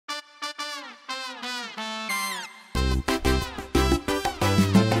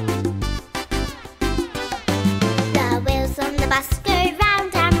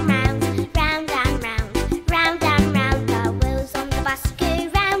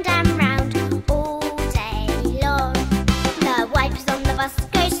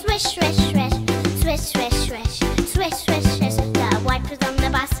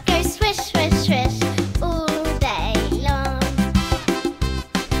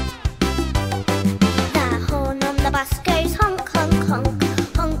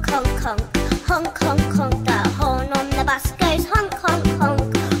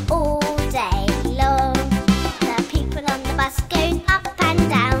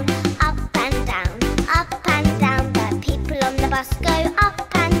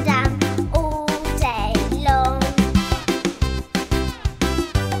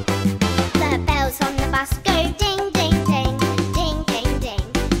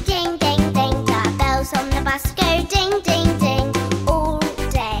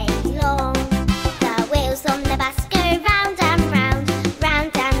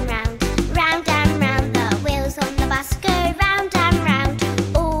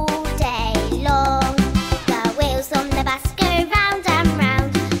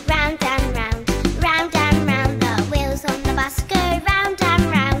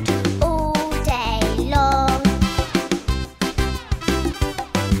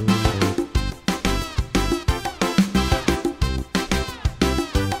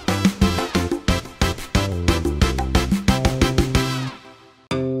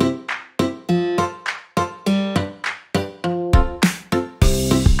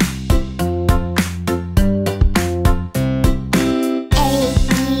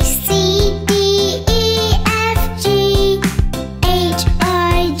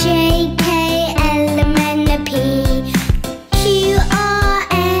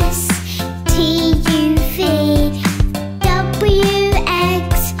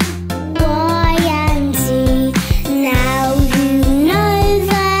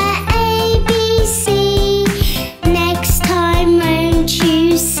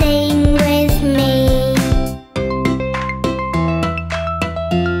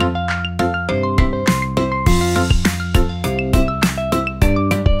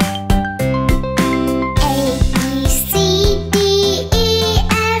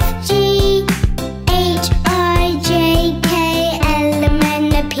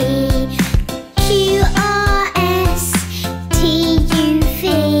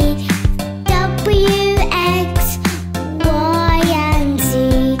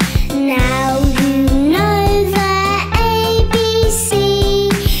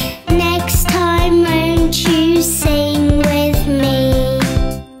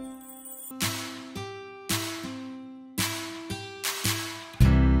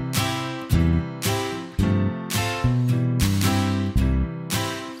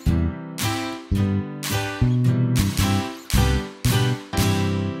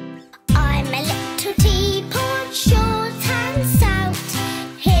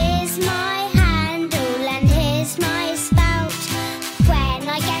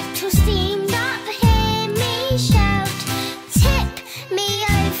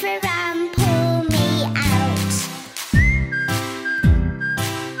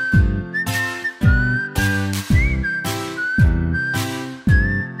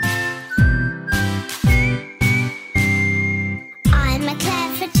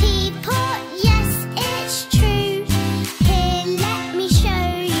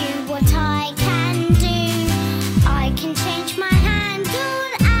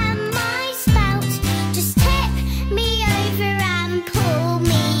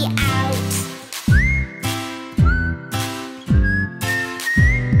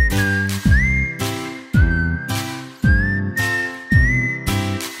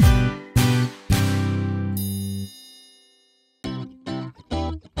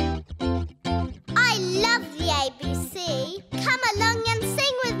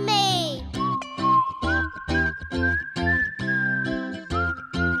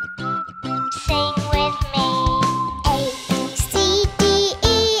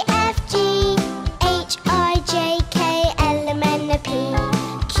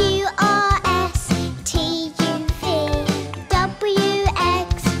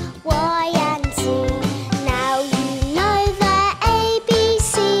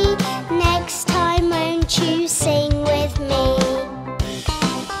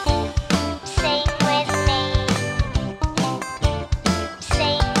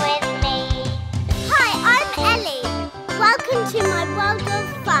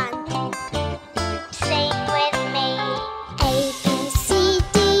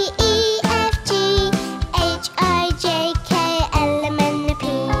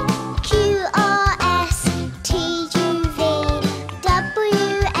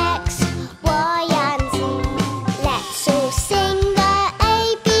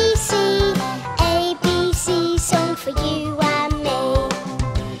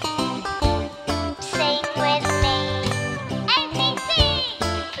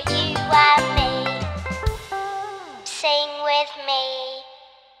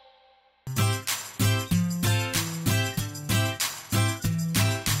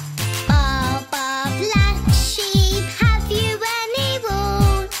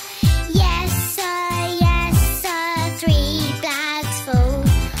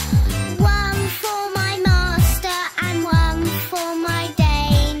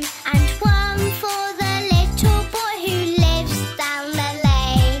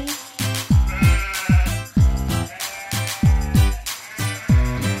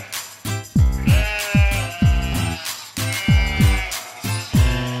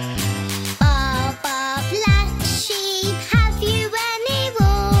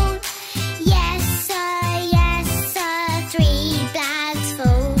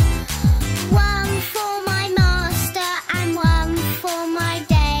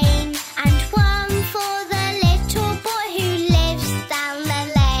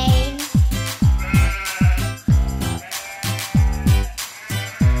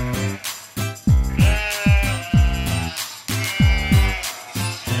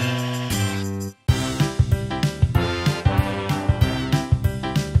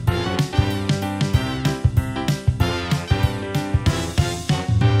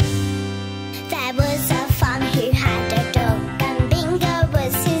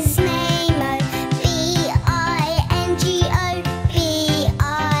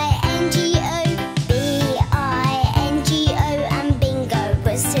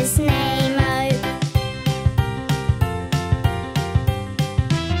his name, oh.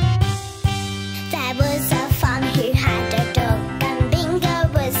 There was a farm who had a dog, and Bingo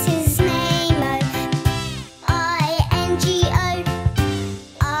was his name, oh. I-N-G-O,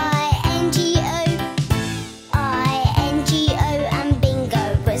 I-N-G-O, I-N-G-O, and Bingo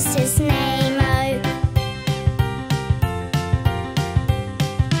was his name, oh.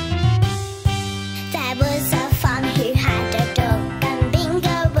 There was a farm who had a dog, and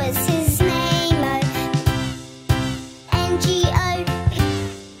Bingo was his name, oh. N-G-O,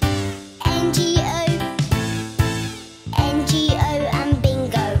 N-G-O, N-G-O, and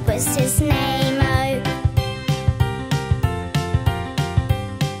Bingo was his name, oh.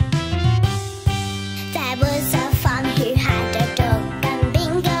 There was a farm who had a dog, and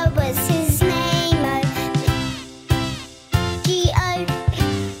Bingo was his name, oh. G-O,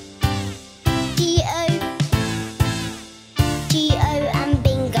 G-O, G-O, and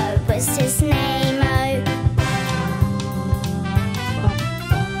Bingo was his name, oh.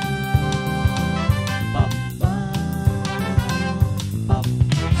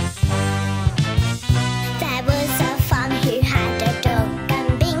 There was a farm who had a dog,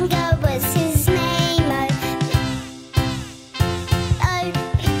 and Bingo was his name, oh. Oh,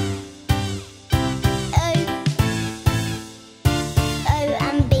 oh, oh,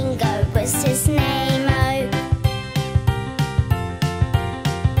 and Bingo was his name, oh.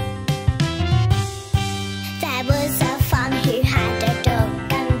 There was a farm who had a dog,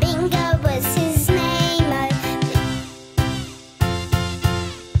 and Bingo was his name, oh.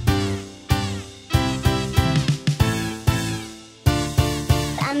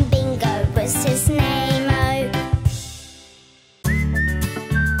 And Bingo was his name, oh.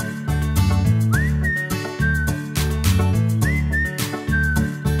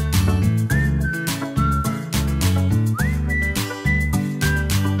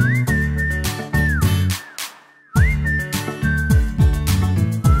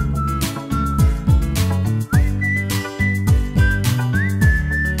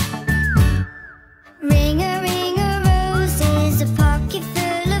 Ring a roses, a pocket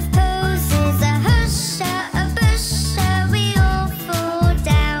full of posies, a hush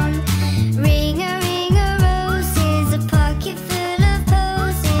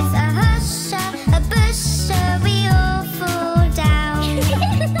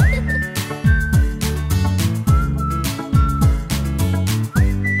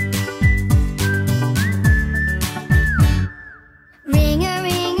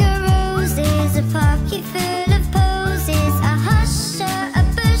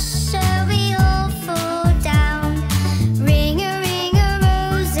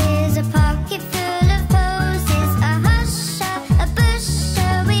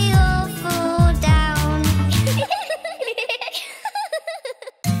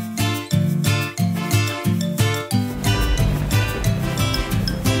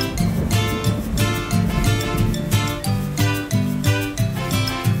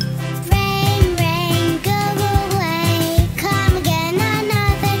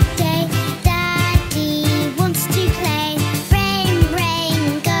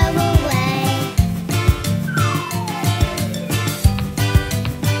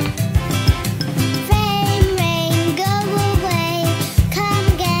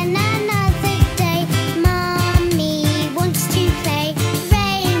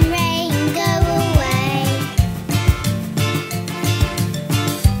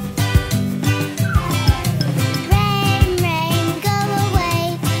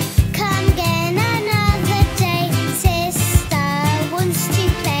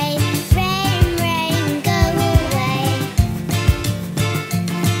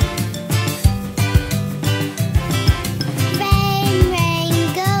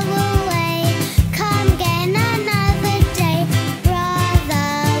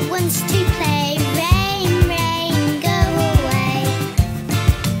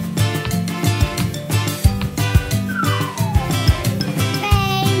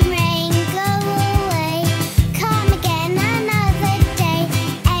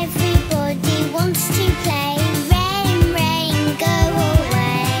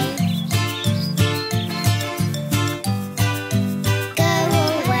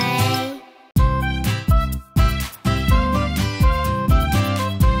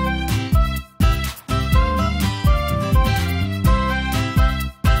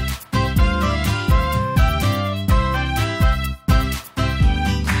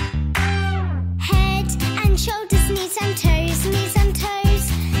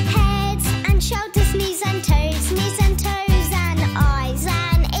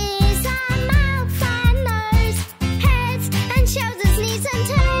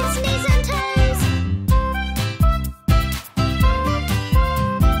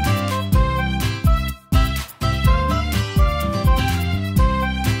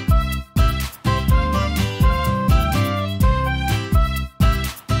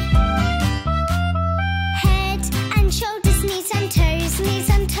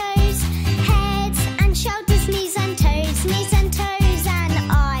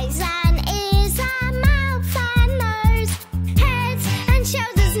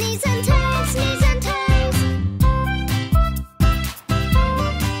knees and toes, knees and toes.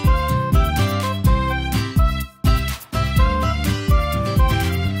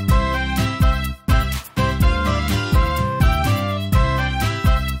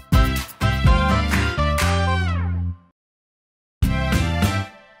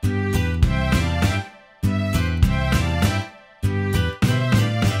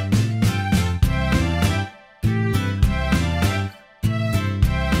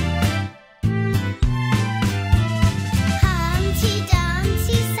 Humpty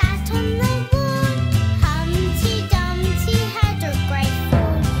Dumpty sat on the wall. Humpty Dumpty had a great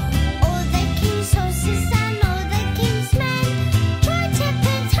fall. All the king's horses and all the king's men tried to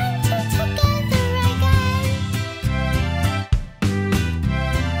put Humpty together again.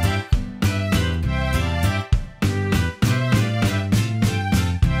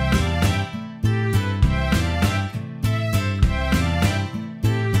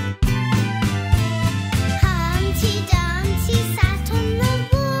 Humpty Dumpty sat on the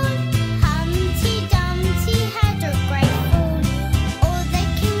wall. Humpty Dumpty had a great fall. All the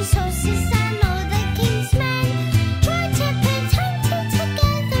king's horses and all the king's men tried to put Humpty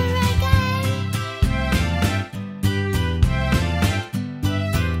together again.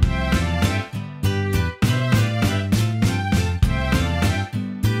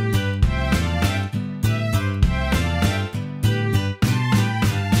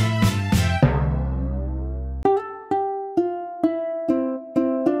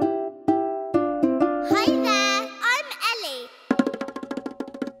 Hi there, I'm Ellie.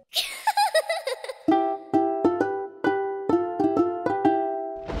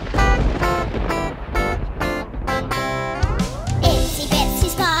 Itsy Bitsy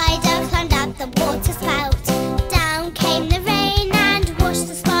spider climbed up the water spout. Down came the rain and washed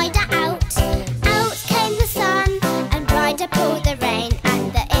the spider out. Out came the sun and dried up all the rain.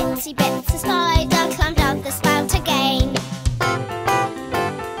 And the Itsy Bitsy spider climbed up the spout again.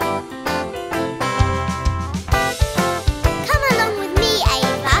 Come along with me,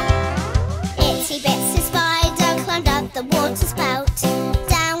 Ava. Itsy Bitsy spider climbed up the water spout.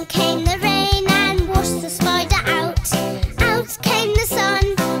 Down came the rain and washed the spider out. Out came the sun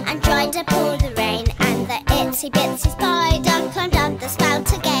and dried up all the rain. And the Itsy Bitsy spider climbed up the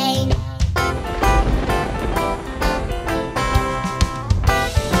spout again.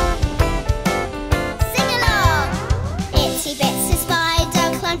 Sing along! Itsy Bitsy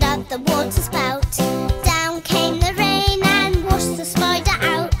spider climbed up the water spout. Down came the rain and washed the spider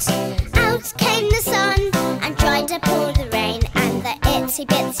out. Out came the sun and dried up all the rain. And the Itsy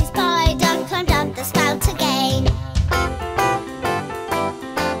Bitsy spider climbed up the spout again.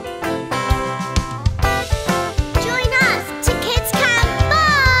 Join us to KidsCamp.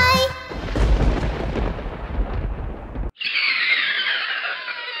 Bye!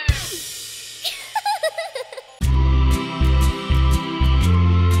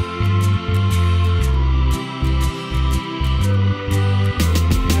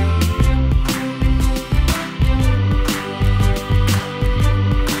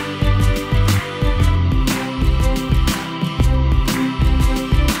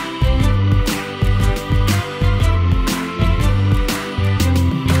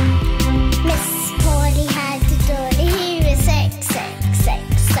 Miss Polly had a dolly who was sick, sick, sick.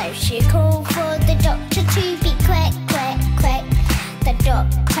 So she called for the doctor to be quick, quick, quick. The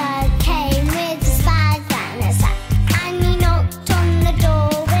doctor came with his bag and a sack, and he knocked on the door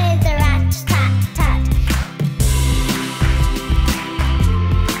with a rat, tat, tat.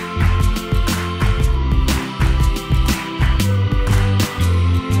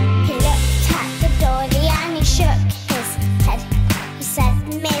 He looked at the dolly and he shook his head. He said,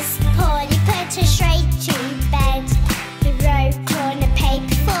 Miss Polly, put her straight to bed. He wrote on a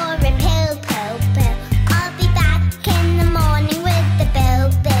paper for a pill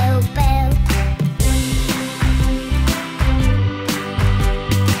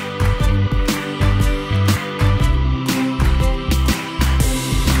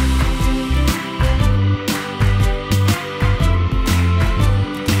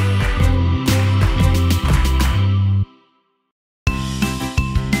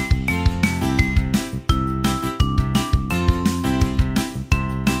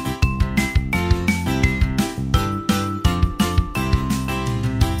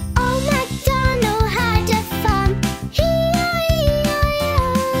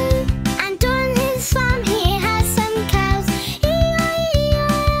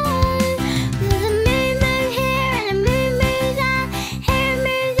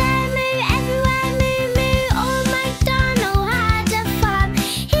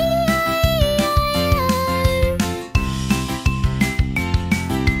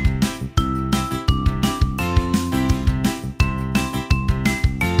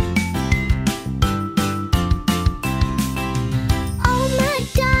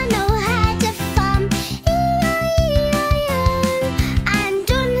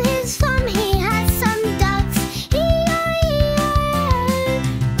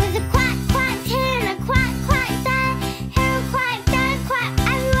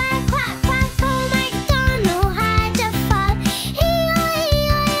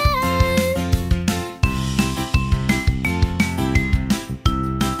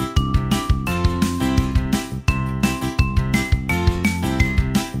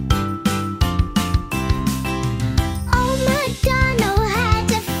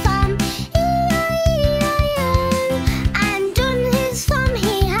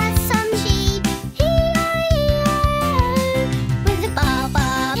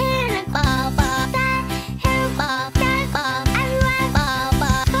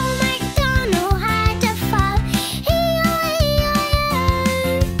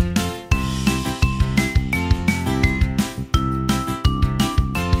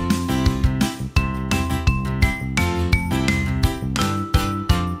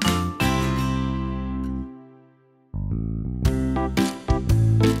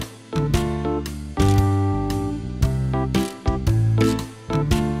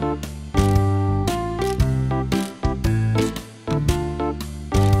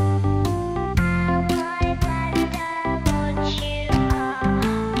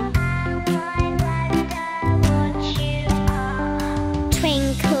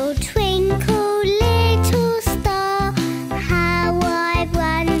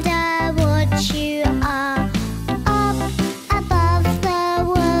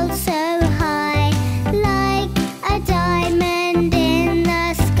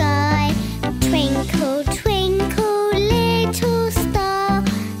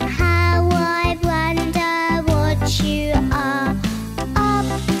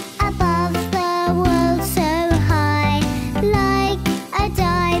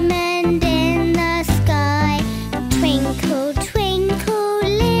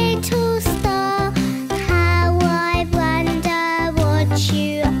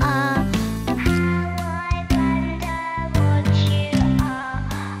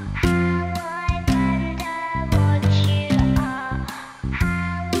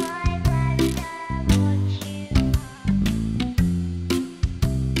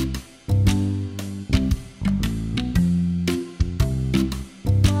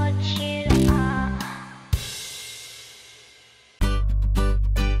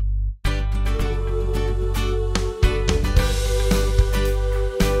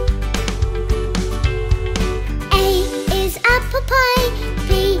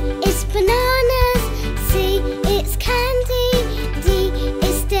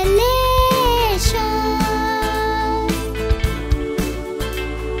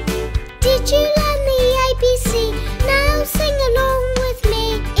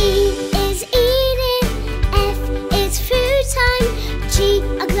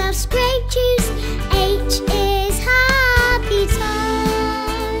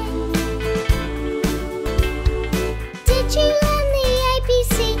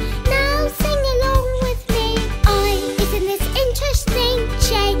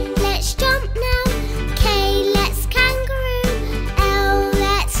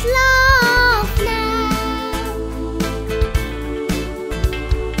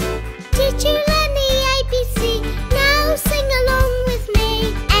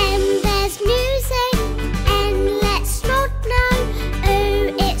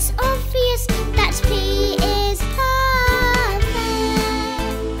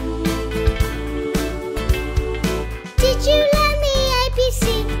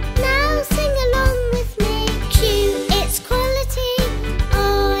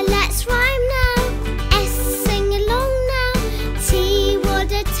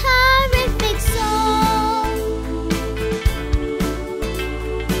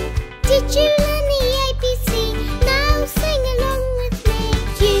Did you learn the ABC? Now sing along with me.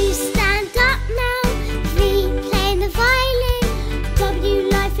 You stand up now. V, playing the violin. W,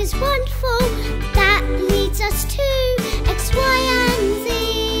 life is wonderful. That leads us to X, Y and Z.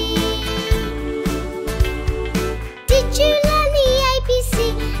 Did you learn the ABC?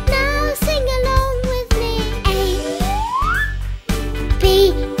 Now sing along with me. A, B,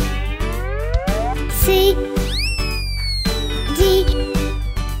 C, D,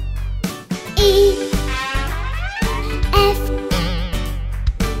 E, F,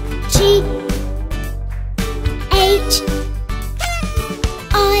 G, H,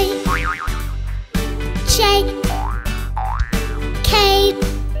 I, J, K,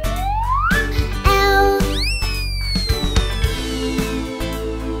 L,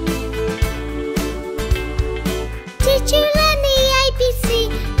 did you learn the ABC?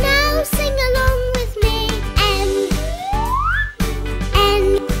 Now sing along with me. M, N,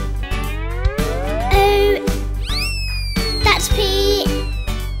 O, that's P,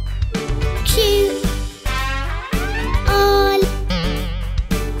 Q, R,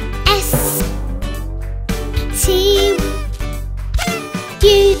 S, T,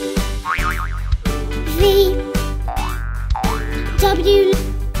 U, V, W,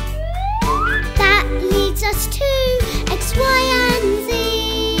 that leads us to X, Y and Z.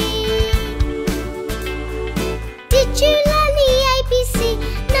 Did you learn the ABC?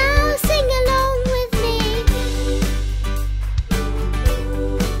 Now sing along with me.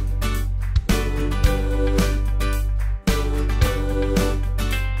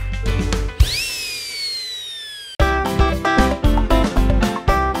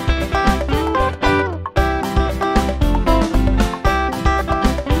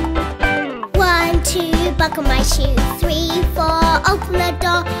 One, two, buckle my shoe. 3, 4, open the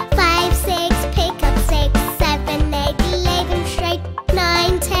door. 5, 6, pick up 6, 7, 8, lay them straight.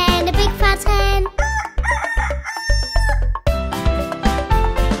 9, 10, a big fat hen.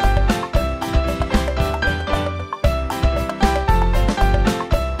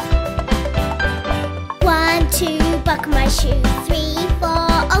 One, two, buckle my shoe. 3, 4,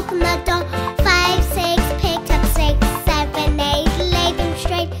 open the door. 5, 6, pick up 6, 7, 8, lay them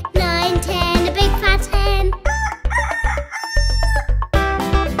straight. 9, 10, a big fat hen.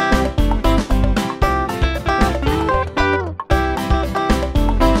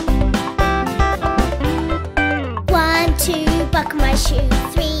 One, two, buckle my shoe.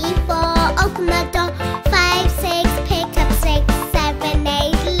 3, 4, open the door. 5, 6, pick up 6, 7,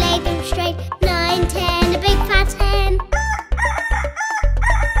 8, lay them straight. 9, 10, a big fat hen.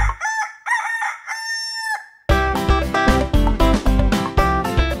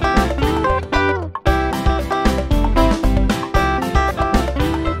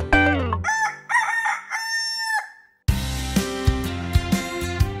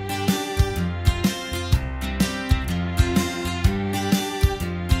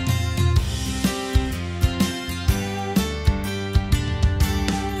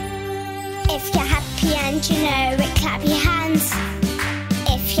 If you're happy and you know it, clap your hands.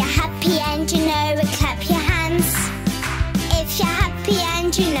 If you're happy and you know it, clap your hands. If you're happy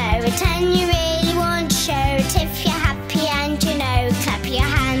and you know it, and you really want to show it. If you're happy and you know it, clap your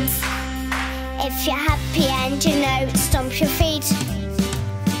hands. If you're happy and you know it, stomp your feet.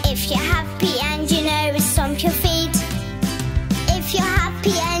 If you're happy and you know it, stomp your feet. If you're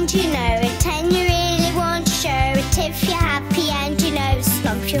happy and you know it, and you really want to show it. If you're happy and you know it,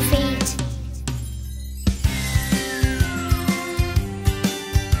 stomp your feet.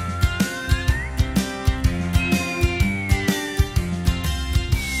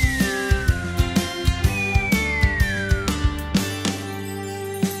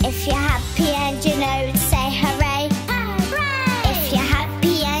 If you're happy and you know it, say hooray. Hooray! If you're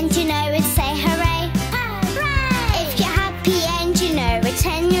happy and you know it, say hooray. Hooray! If you're happy and you know it,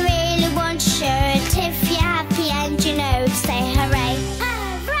 and you really want to show it. If you're happy and you know it, say hooray.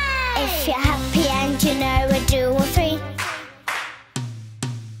 Hooray! If you're happy and you know it, do all three.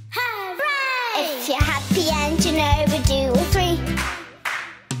 Hooray! If you're happy and you know it, do all three.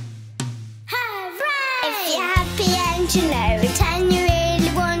 Hooray! If you're happy and you know it, and you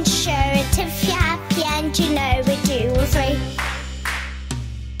really want to show it. If you're happy and you know it, do all three.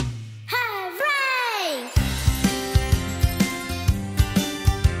 Hooray!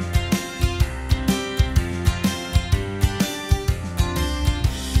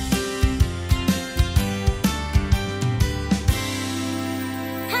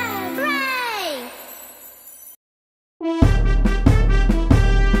 Hooray!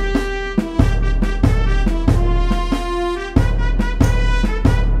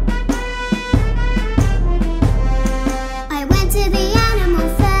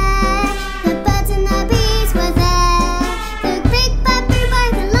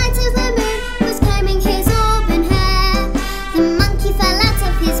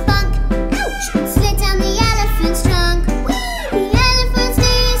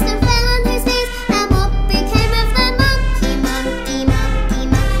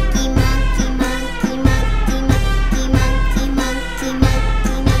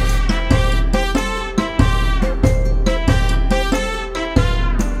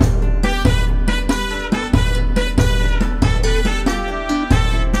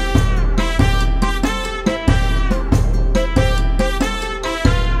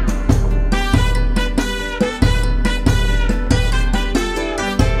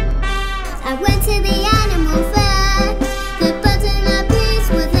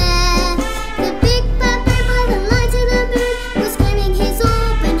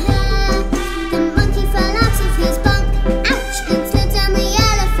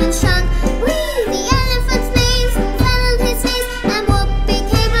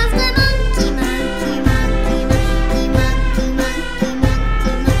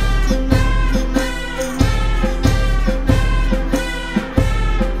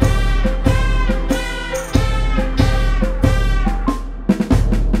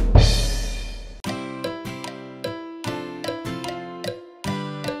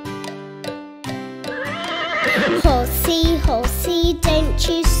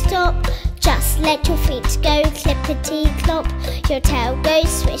 Just let your feet go clippity-clop, your tail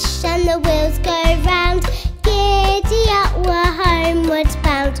goes swish and the wheels go round. Giddy up, we're homeward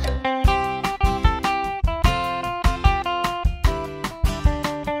bound.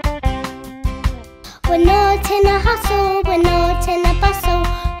 We're not in a hustle, we're not in a bustle,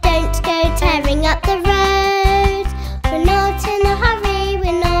 don't go tearing up the road. We're not in a hurry,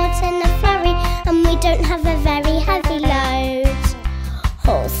 we're not in a flurry, and we don't have a very heavy load.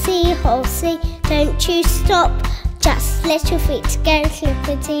 Horsey, horsey, don't you stop, just let your feet go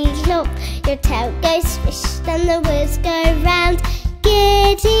clippity-clop, your tail goes swish and the wheels go round.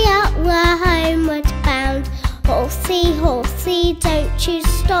 Giddy up, we're homeward bound. Horsey, horsey, don't you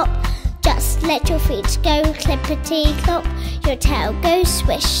stop, just let your feet go clippity-clop, your tail goes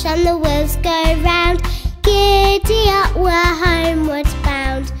swish and the wheels go round. Giddy up, we're homeward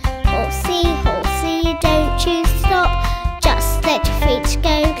bound. Horsey, horsey, don't you stop, just let your feet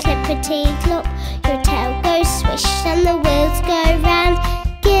go clippity-clop, your tail goes swish and the wheels go round.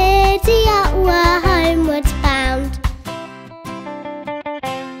 Giddy up, we're homeward bound.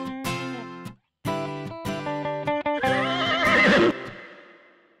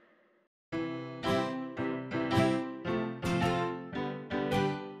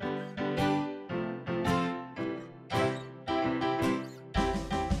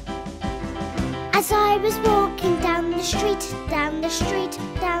 As I was walking down the street, down the street,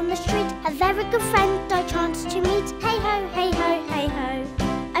 down the street, a very good friend I chanced to meet. Hey ho, hey ho, hey ho.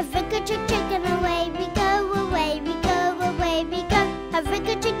 A rig-a-jig-jig and away we go, away we go, away we go. A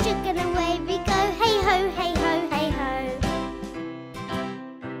rig-a-jig-jig and away we go. Hey ho, hey ho, hey ho.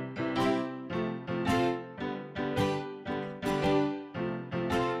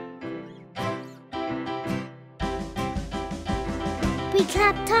 We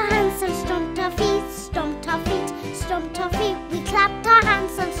clapped our hands and stomped our feet, stomped our feet, stomped our feet. We clapped our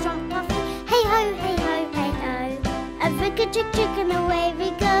hands and stomped our feet. Hey ho, hey ho, hey ho. A rig-a-jig-jig and away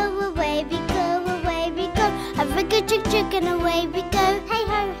we go, away we go, away we go. A rig-a-jig-jig and away we go. Hey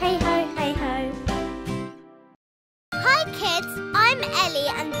ho, hey ho, hey ho. Hi kids, I'm Ellie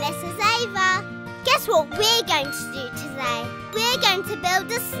and this is Ava. Guess what we're going to do today? We're going to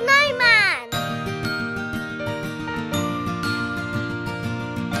build a snowman.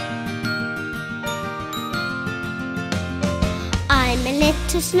 I'm a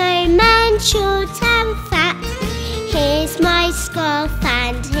little snowman, short and fat. Here's my scarf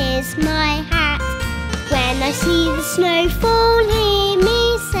and here's my hat. When I see the snow fall, hear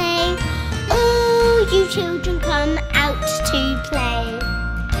me say, oh, you children come out to play.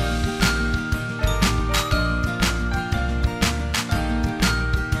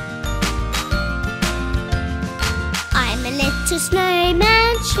 I'm a little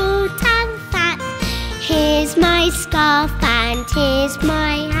snowman, short and fat. Here's my scarf and here's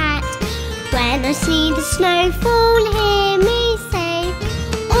my hat. When I see the snow fall, hear me say,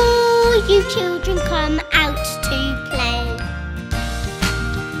 oh, you children come out to play.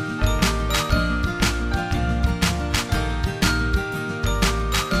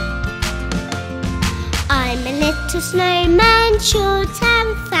 I'm a little snowman, short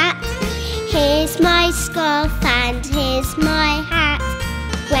and fat. Here's my scarf and here's my hat.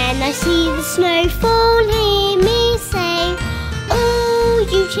 When I see the snow fall, hear me say, oh,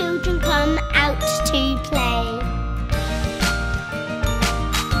 you children come out to play.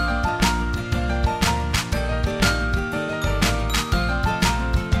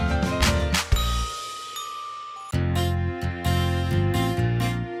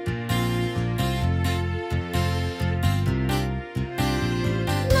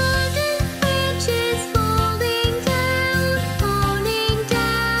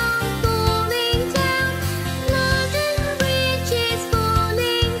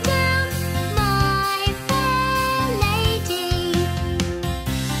 Falling down.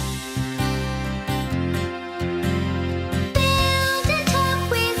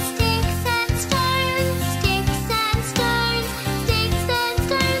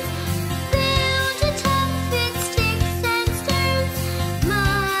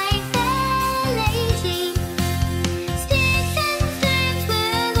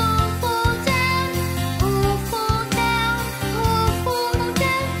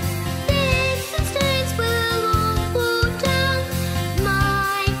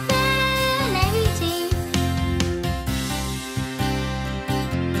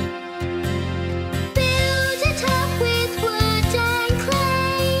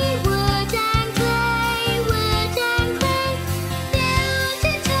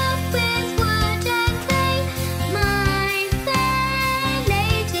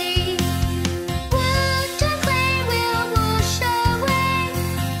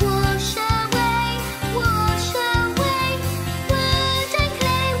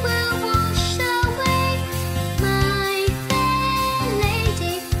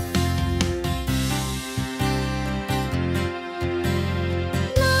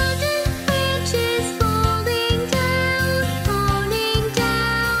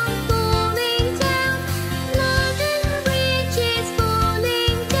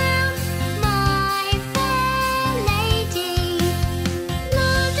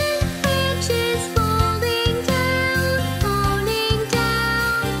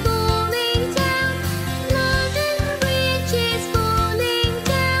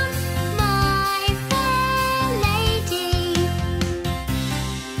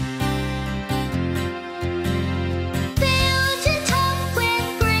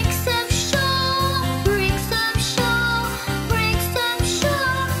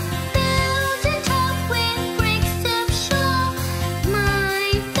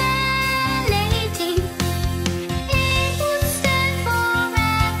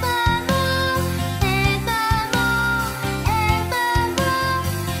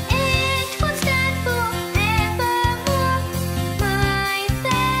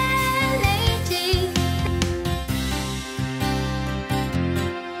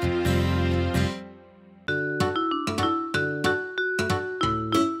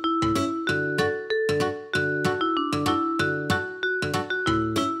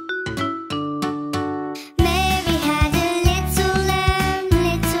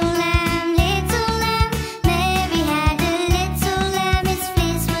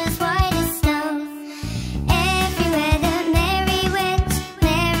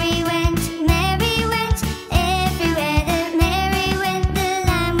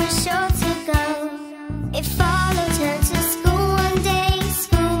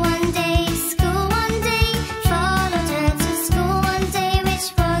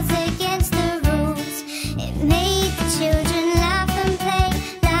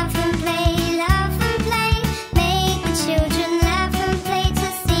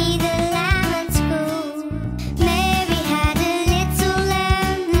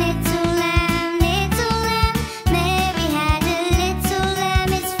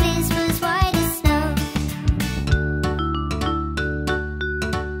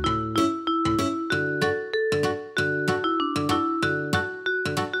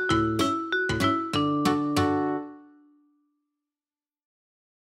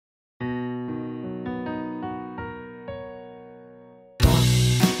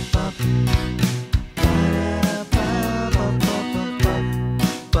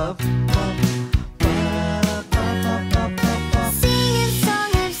 Sing a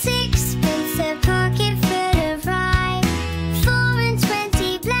song of sixpence, a pocket full of rye,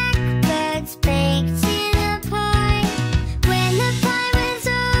 24 blackbirds baked in a pie. When the pie was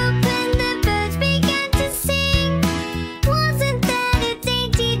opened, the birds began to sing. Wasn't that a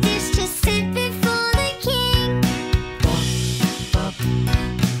dainty dish to sit before the king?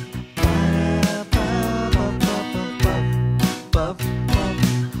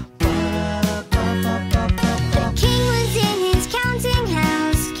 The king was in his counting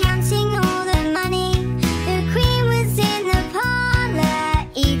house, counting all the money. The queen was in the parlour,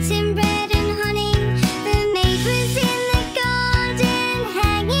 eating bread and honey. The maid was in the garden,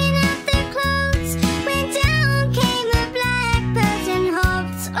 hanging up the clothes, when down came a blackbird and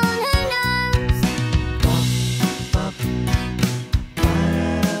hopped on her nose.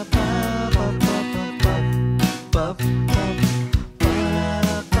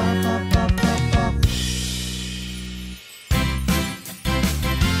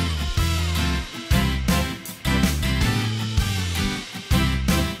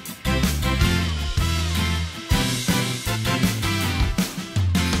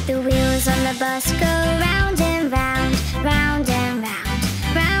 The wheels on the bus go round and round, round and round,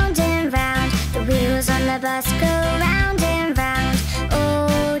 round and round. The wheels on the bus go round and round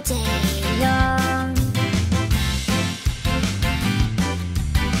all day long.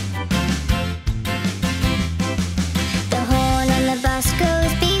 The horn on the bus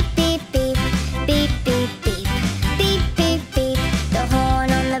goes beep, beep, beep, beep, beep, beep, beep, beep, beep. The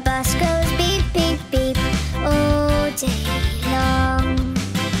horn on the bus goes beep, beep, beep all day long.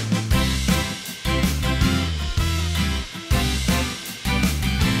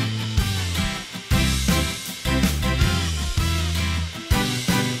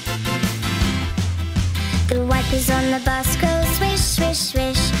 The wipers on the bus go swish, swish,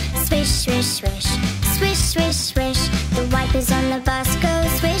 swish, swish, swish, swish, swish, swish, swish. The wipers on the bus go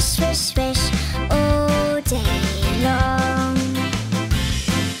swish, swish, swish all day long.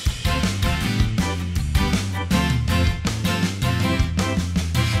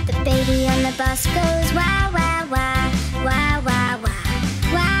 The baby on the bus goes wah, wah, wah, wah, wah, wah,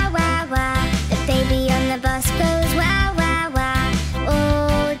 wah, wah, wah. The baby on the bus goes wah, wah, wah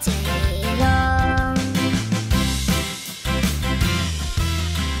all day long.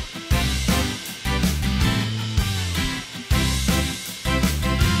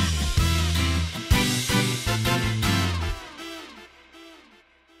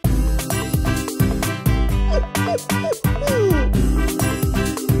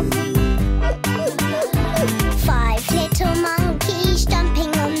 Five little monkeys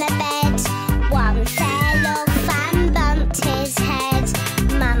jumping on the bed. One fell off and bumped his head.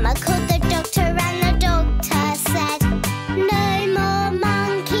 Mama called the doctor and the doctor said, no more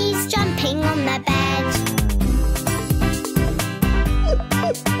monkeys jumping on the bed.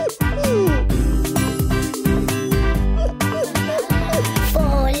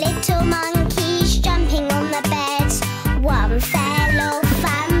 Four little monkeys jumping on the bed. One fell off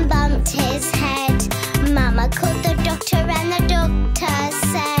and bumped his head. Mama called the doctor and the doctor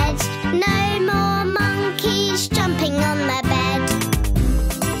said, no more monkeys jumping on the bed.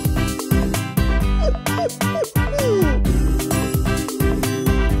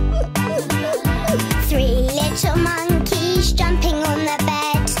 Three little monkeys jumping on the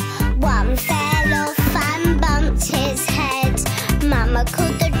bed. One fell off and bumped his head. Mama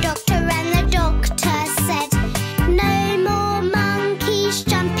called the doctor and the doctor said, no more monkeys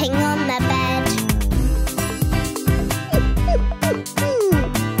jumping on the bed.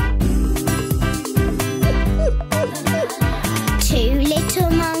 Two little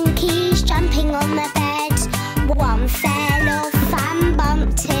monkeys jumping on the bed. One fell off and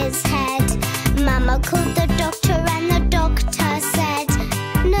bumped his head. Mama called the doctor and the doctor said,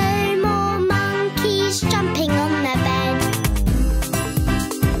 no more monkeys jumping on the bed.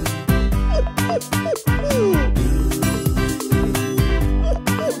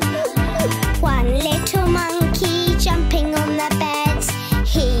 One little monkey jumping on the bed.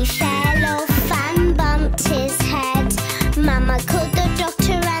 He fell off and bumped his head. Mama called the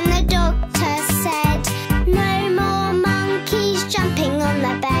doctor and the doctor said, no more monkeys jumping on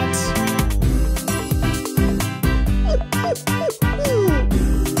the bed.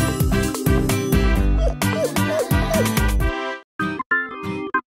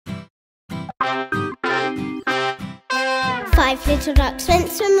 Five little ducks went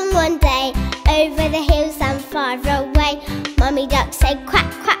swimming one day, over the hills and far away. Mummy duck said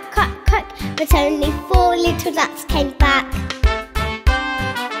quack, quack, quack, quack, but only four little ducks came back.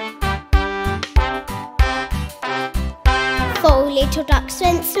 Four little ducks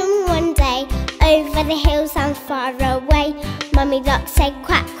went swimming one day, over the hills and far away. Mummy duck said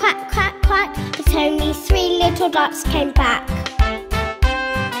quack, quack, quack, quack, but only 3 little ducks came back.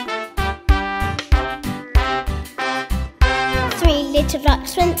 3 little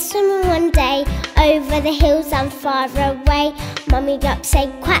ducks went swimming one day, over the hills and far away. Mummy duck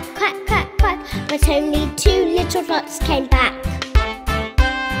said quack, quack, quack, quack, but only 2 little ducks came back.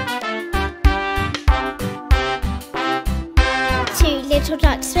 2 little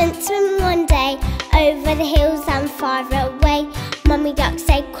ducks went swimming one day, over the hills and far away. Mummy duck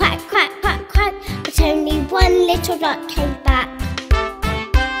said quack, quack, quack, quack, but only 1 little duck came back.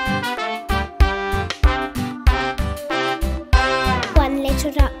 1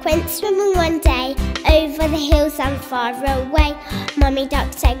 little duck went swimming one day, over the hills and far away. Mummy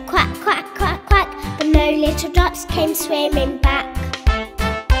duck said quack, quack, quack, quack, but no little ducks came swimming back.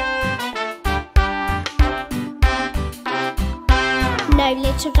 No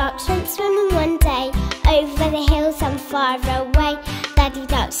little ducks went swimming one day, over the hills and far away. Daddy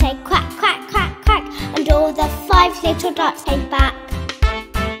duck said quack, quack, quack, quack, and all the 5 little ducks came back.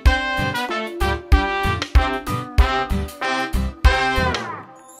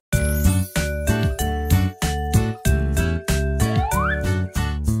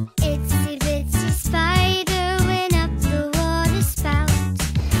 Itsy bitsy spider went up the water spout.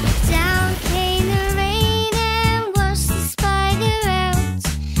 Down came the rain and washed the spider out.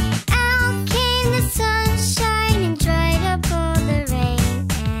 Out came the sunshine and dried up all the rain.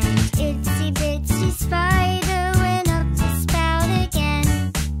 And itsy bitsy spider went up the spout again.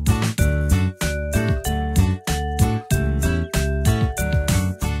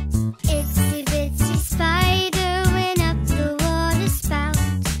 Itsy bitsy spider went up the water spout.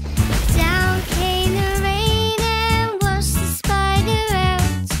 Down came the rain and washed the spider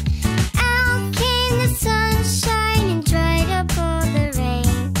out. Out came the sunshine and dried up all the rain.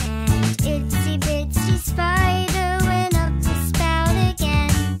 And itsy bitsy spider went up the spout again.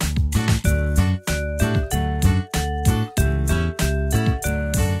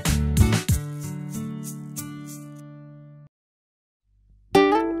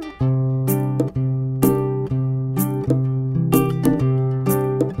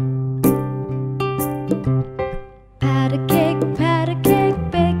 Pat a cake,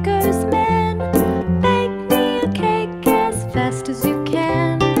 baker's man. Bake me a cake as fast as you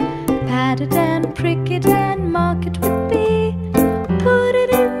can. Pat it and prick it and mark it with B. Put it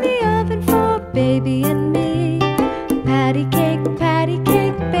in the oven for baby and me. Patty cake,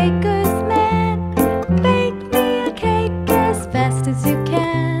 baker's man. Bake me a cake as fast as you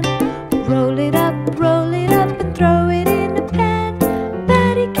can. Roll it up and throw it in a pan.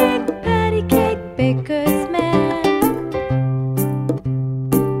 Patty cake, baker's man.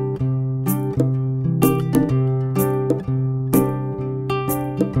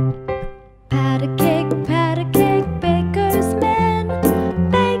 Pat a cake, baker's man.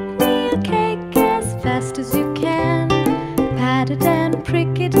 Bake me a cake as fast as you can. Pat it and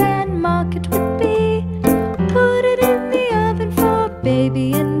prick it and mark it with B. Put it in the oven for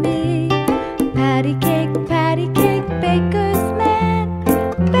baby and me. Patty cake, baker's man.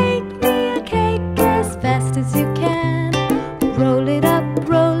 Bake me a cake as fast as you can. Roll it up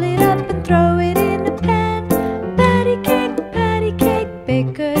and throw it in a pan. Patty cake,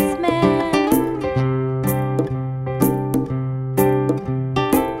 baker's man.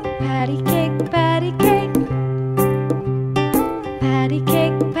 Patty cake, patty cake. Patty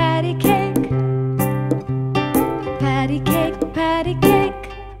cake, patty cake. Patty cake, patty cake.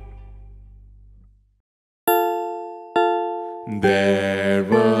 There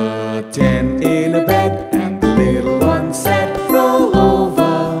were 10 in a bed, and the little one said, roll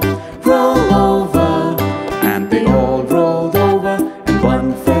over, and they all rolled over, and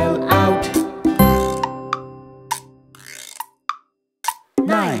one fell out.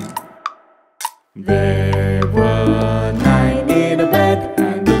 9. There were 9 in a bed,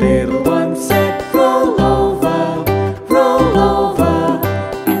 and the little one said, roll over,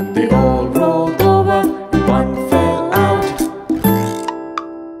 and they all rolled over, and one fell out.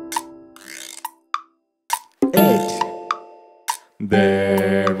 8.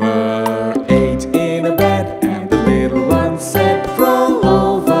 There were 8 in a bed, and the little one said, roll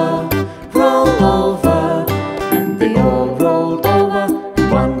over, and they all rolled over,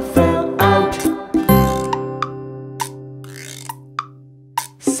 and one fell out.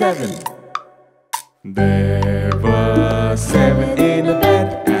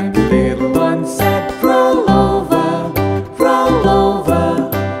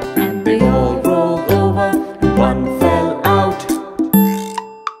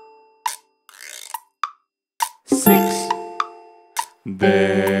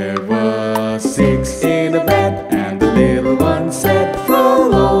 There were 6 in a bed, and the little one said,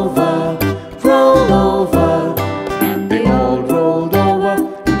 roll over, and they all rolled over,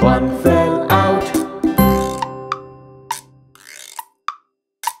 and one fell out.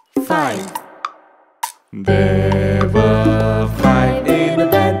 5. There were 5 in a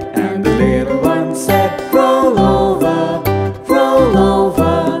bed, and the little one said, roll over,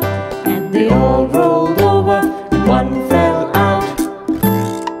 and they all rolled over, and one fell out.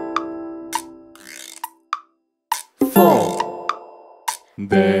 4.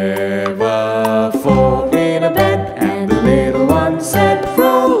 There were 4 in a bed, and the little one said,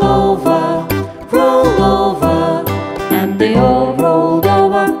 roll over, and they all rolled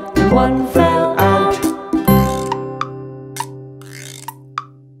over, and one fell out.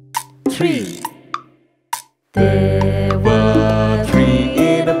 3. There were 3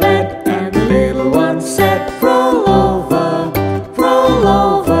 in a bed, and the little one said, roll over,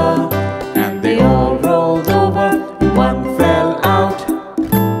 and they all rolled over, and one fell out.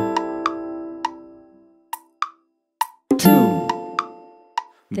 2.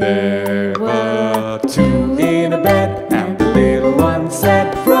 There were 2 in a bed, and the little one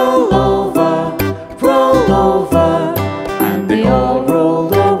said, roll over, and they all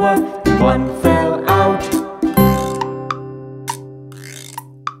rolled over, and one fell out.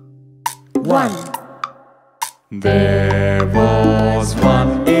 1. There was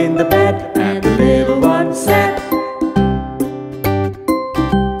 1 in the bed, and the little one said,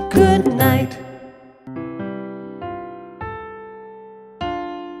 good night.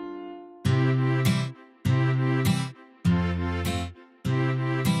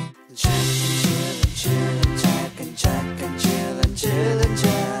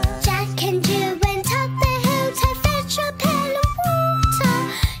 Jack and Jill went up the hill to fetch a pail of water.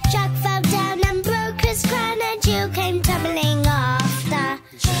 Jack fell down and broke his crown, and Jill came tumbling after.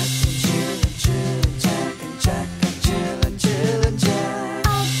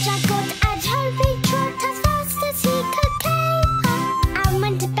 Old Jack got at home, he trot as fast as he could caper, and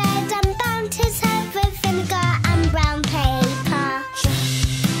went to bed and bound his head with vinegar and brown paper.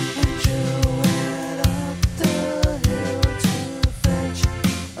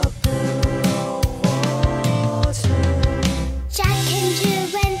 Jack and Jill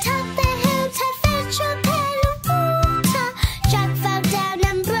went up the hill to fetch a pail of water. Jack fell down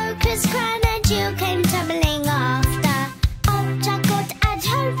and broke his crown, and Jill came tumbling after. Old Jack got at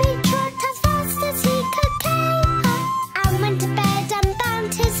home, he trot as fast as he could caper, and went to bed and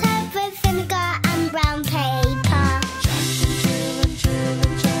bound his head with vinegar and brown paper.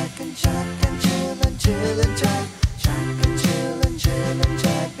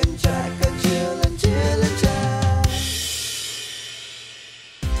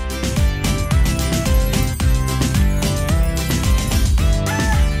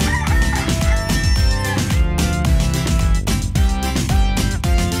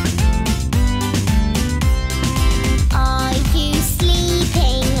 Are you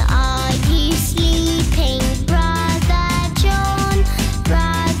sleeping? Are you sleeping, Brother John?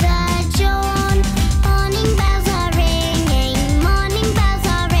 Brother John. Morning bells are ringing, morning bells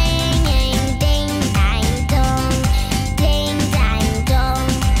are ringing. Ding dang dong, ding dang dong.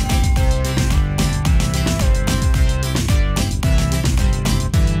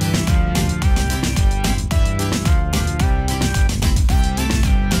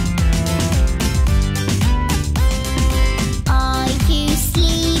 Are you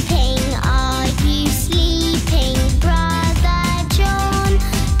sleeping? Are you sleeping, Brother John?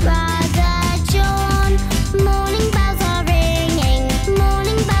 Brother John. Morning bells are ringing,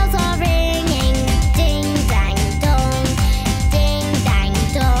 morning bells are ringing. Ding dang dong, ding dang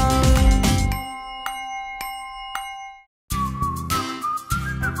dong.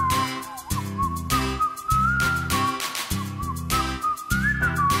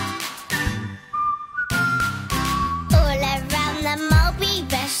 All around the mulberry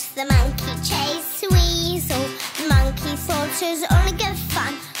bush, the monkey chased Weasel. The monkey thought it was only good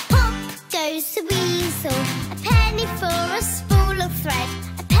fun. Pop goes the Weasel. A penny for a spool of thread,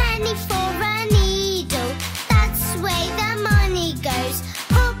 a penny for a needle. That's the way the money goes.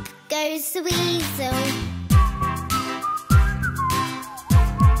 Pop goes the Weasel.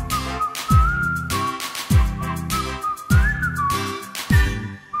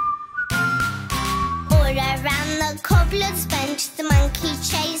 All around the cobbler's bench, the monkey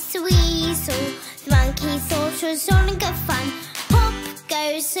chased the Weasel. The monkey thought it was only good fun. Pop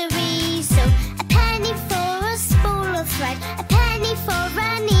goes the Weasel. A penny for a spool of thread, a penny for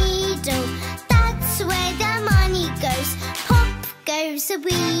a needle. That's the way the money goes. Pop goes the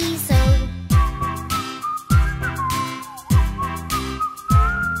Weasel.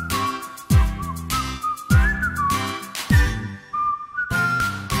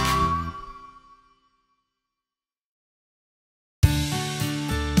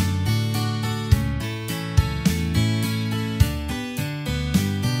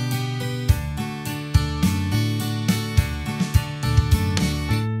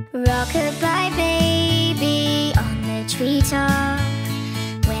 Rock-a-bye baby on the treetop.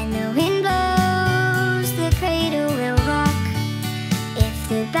 When the wind blows, the cradle will rock. If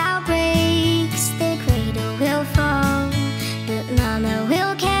the bough breaks, the cradle will fall. But Mama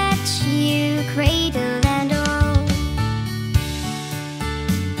will catch you, cradle and all.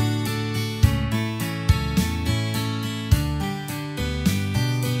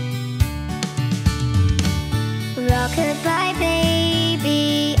 Rock-a-bye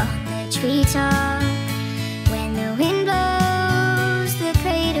baby on the treetop. When the wind blows, the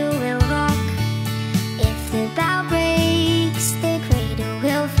cradle will rock. If the bough breaks, the cradle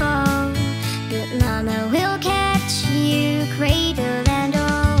will fall. But Mama will catch you, cradle and all.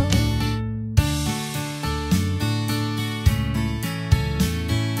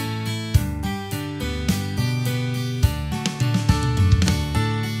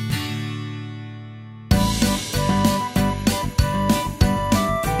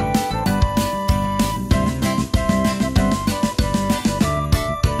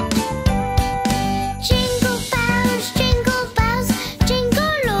 Jingle bells,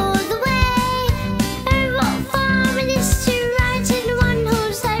 jingle all the way. Oh, what fun it is to ride in a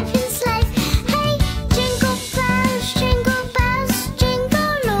one-horse open sleigh. Hey, jingle bells,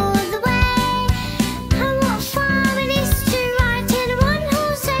 jingle all the way. Oh, what fun it is to ride in a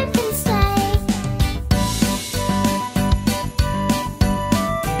one-horse open sleigh.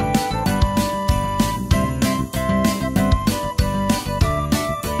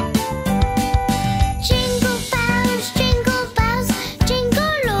 Jingle bells,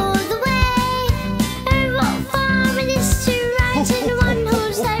 jingle all the way. Oh, what fun it is to ride in a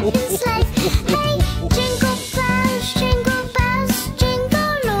one-horse open sleigh. Hey, jingle bells,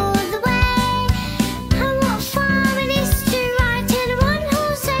 jingle all the way. Oh, what fun it is to ride in a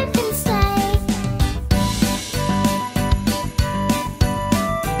one-horse open sleigh.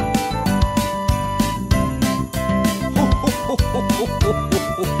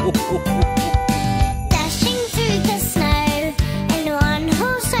 Dashing through the snow in a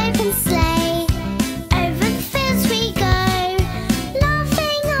one-horse open sleigh. Over the fields we go,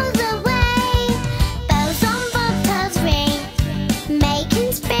 laughing all the way. Bells on bobtails ring,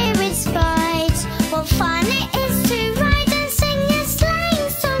 making spirits bright. What fun it is to ride and sing a sleighing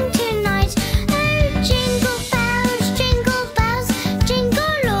song tonight. Oh, jingle bells,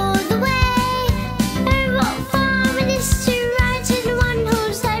 jingle all the way. Oh, what fun it is to ride in a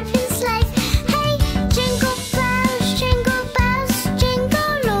one-horse open sleigh. Hey, jingle bells, jingle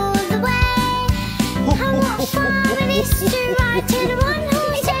all the way. Oh, what fun it is to ride in a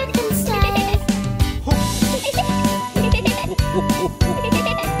one-horse open sleigh.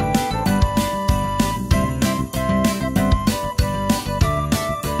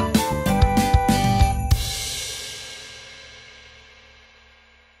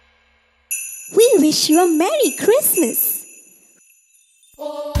 We wish you a Merry Christmas!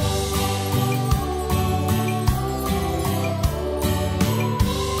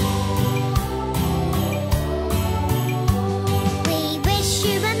 We wish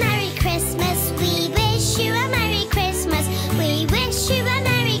you a Merry Christmas. We wish you a Merry Christmas. We wish you a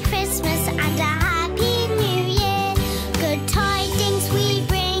Merry Christmas and a Happy New Year. Good tidings we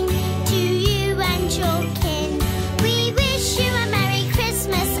bring to you and your kin. We wish you a Merry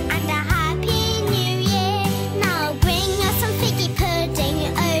Christmas and a Happy New Year. Now bring us some figgy pudding.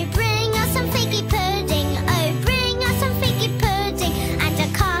 Oh, bring us some figgy pudding. Oh, bring us some figgy pudding and a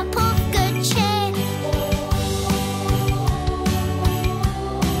cup of good cheer.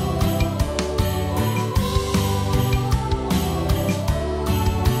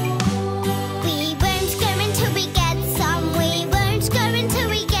 We won't go until we get some. We won't go until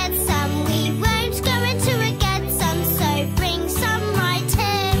we get some. We won't go until we get some. So bring some right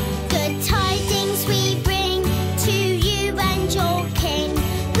here. Good tidings we bring to you and your kin.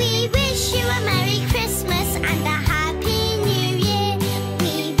 We wish you a Merry Christmas and a Happy New Year.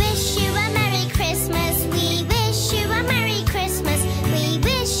 We wish you a Merry Christmas. We wish you a Merry Christmas. We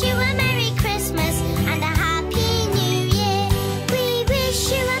wish you a Merry Christmas and a Happy New Year. We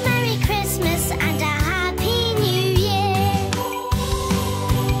wish you a Merry Christmas and a Happy New Year.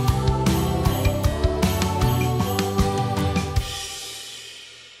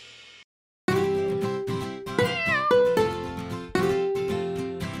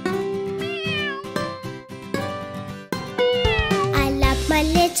 I love my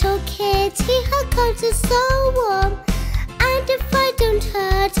little kitty, her coat is so warm. And if I don't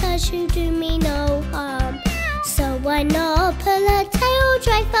hurt her, she'll do me no harm. So why not pull her tail,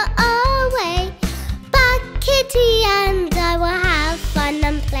 drive her away? Back, kitty, and I will have fun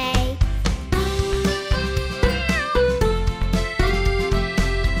and play.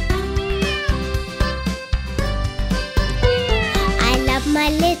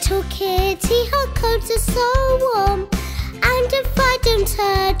 little kitty, her coat is so warm, and if I don't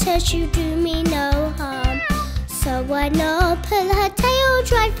hurt her, she'll do me no harm. So why not pull her tail,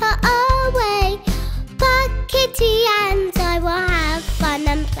 drive her away? But Kitty and I will have fun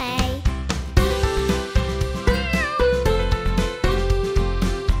and play.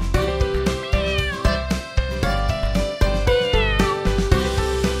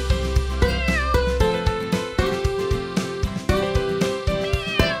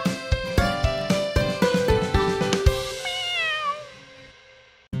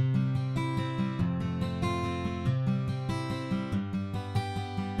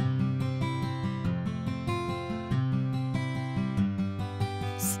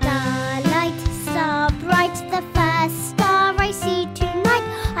 Starlight, star bright, the first star I see tonight.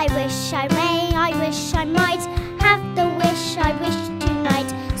 I wish I may, I wish I might have the wish I wish tonight.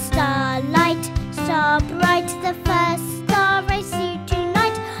 Starlight, star bright, the first star I see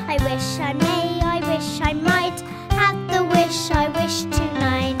tonight. I wish I may, I wish I might have the wish I wish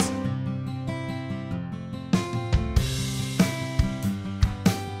tonight.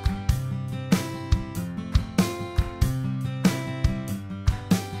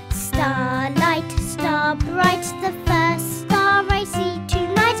 Starlight, star bright, the first star I see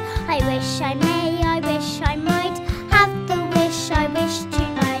tonight. I wish I may, I wish I might have the wish I wish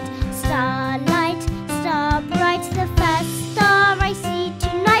tonight. Starlight, star bright, the first star I see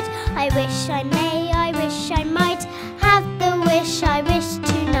tonight. I wish I may, I wish I might have the wish I wish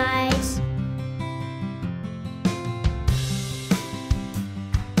tonight.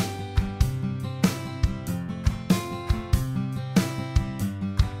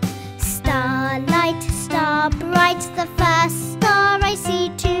 Starlight, star bright, the first star I see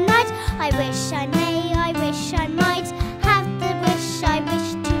tonight. I wish I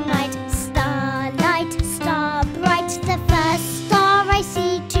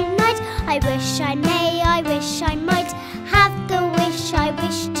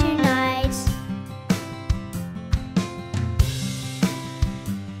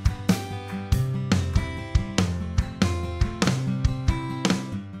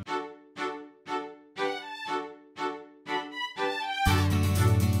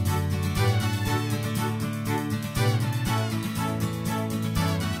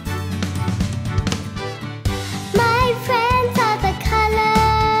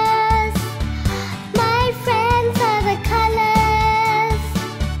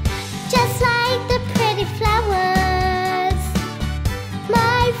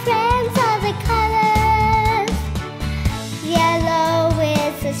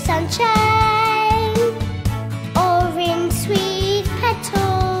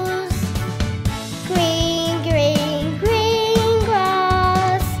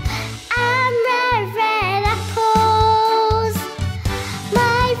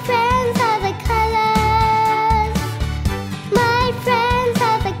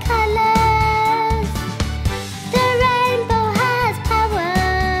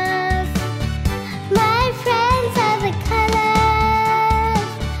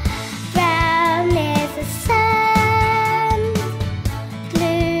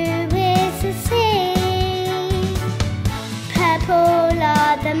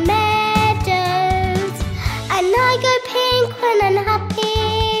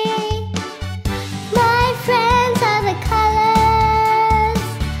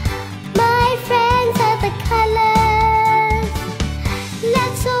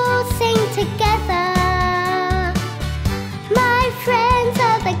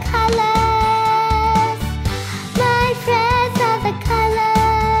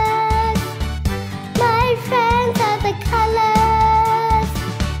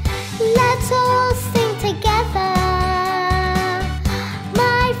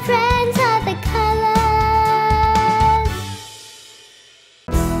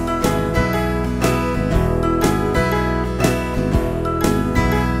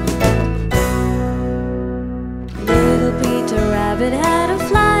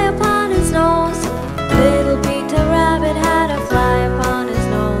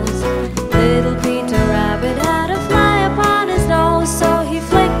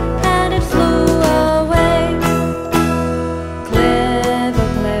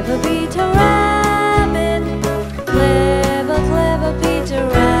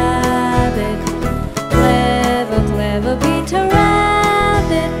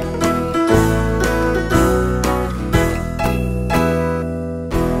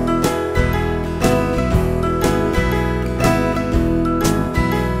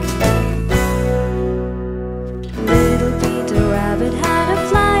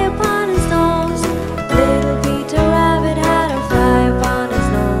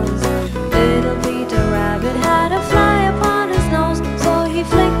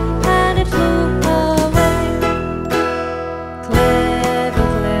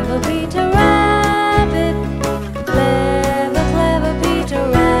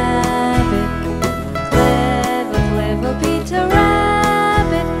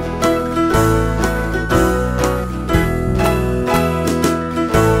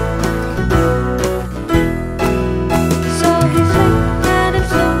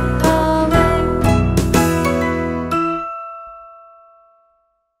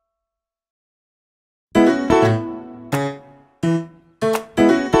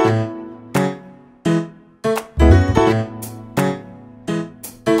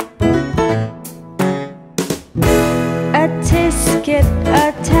tasket,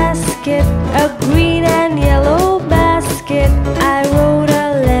 a tasket, a green and yellow basket. I wrote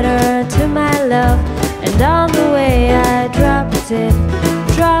a letter to my love, and on the way I dropped it,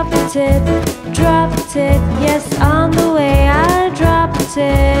 dropped it, dropped it. Yes, on the way I dropped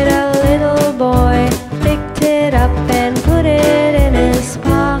it. A little boy picked it up and put it in his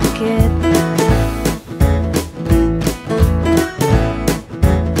pocket.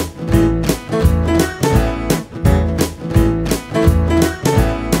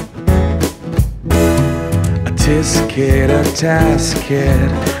 Tisket, a tasket,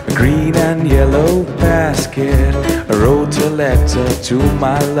 a green and yellow basket. I wrote a letter to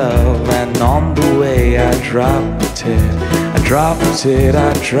my love, and on the way I dropped it. I dropped it,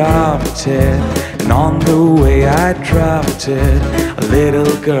 I dropped it, and on the way I dropped it. A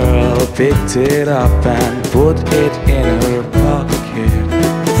little girl picked it up and put it in her pocket.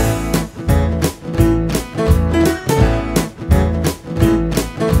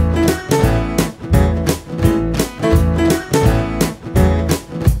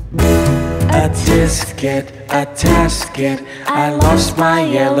 Tisket, a tasket, I lost my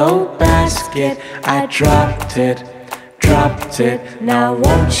yellow basket. I dropped it, dropped it. Now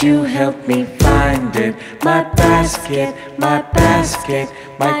won't you help me find it? My basket, my basket,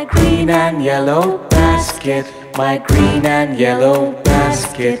 my green and yellow basket, my green and yellow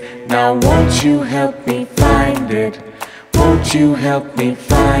basket. Now won't you help me find it? Won't you help me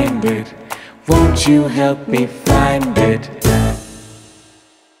find it? Won't you help me find it?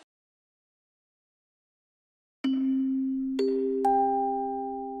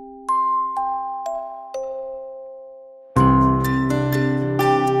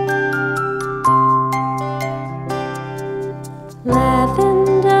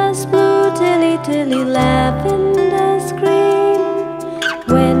 Lavender's blue, dilly dilly, lavender's green.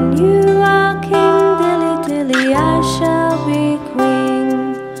 When you are king, dilly dilly, I shall be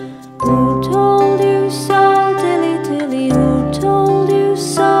queen. Who told you so, dilly dilly, who told you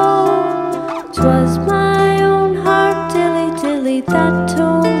so? 'Twas my own heart, dilly dilly, that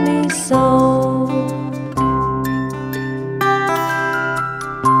told me so.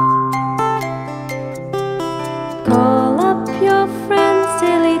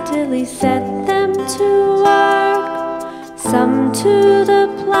 Set them to work. Some to the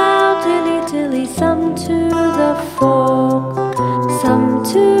plow, dilly dilly, some to the fork. Some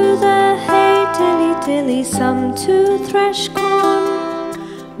to the hay, dilly dilly, some to thresh corn.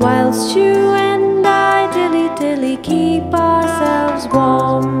 Whilst you and I, dilly dilly, keep ourselves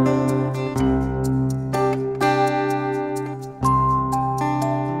warm.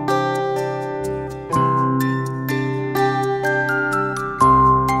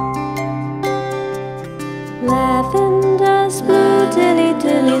 Lavender's blue, dilly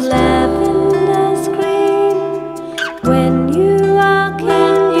dilly, lavender's green. When you are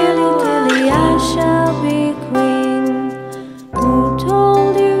king, dilly dilly, I shall be queen. Who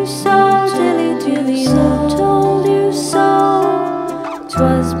told you so, dilly dilly, who told you so?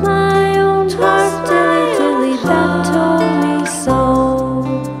 'Twas my own heart, dilly dilly, that told me so.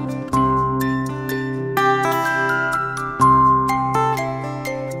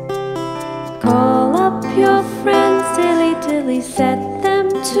 Call up your friends, dilly dilly, set them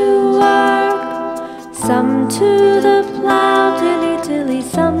to work. Some to the plow, dilly dilly,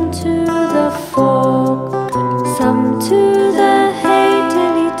 some to the fork. Some to the hay,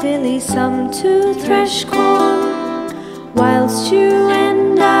 dilly dilly, some to thresh corn. Whilst you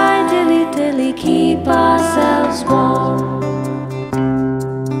and I, dilly dilly, keep ourselves warm.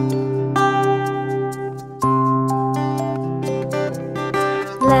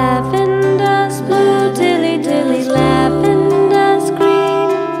 Lavender's blue, dilly dilly, lavender's green.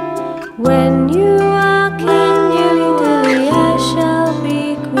 When you are king, dilly dilly, I shall be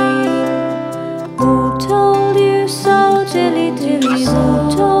queen. Who told you so, dilly dilly, who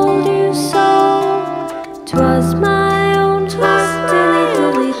told you so?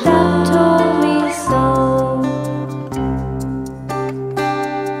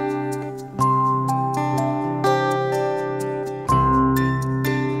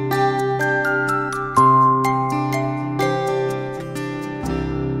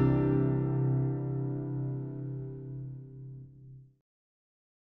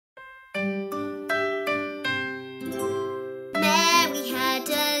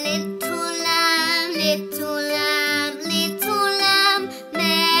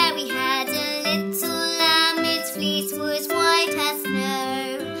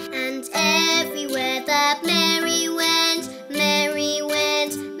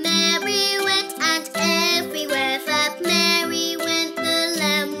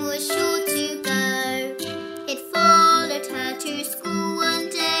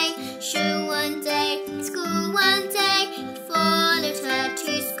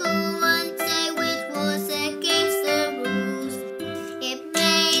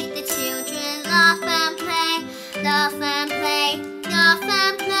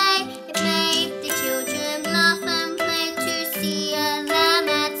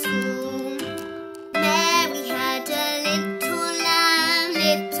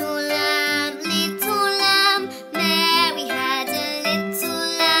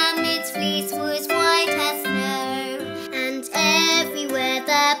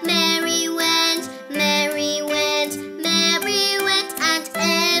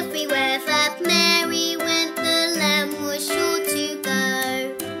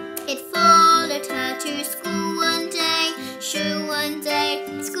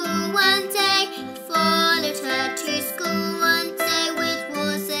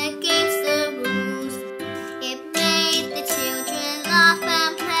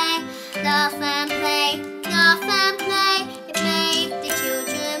 laugh and play, laugh and play. It made the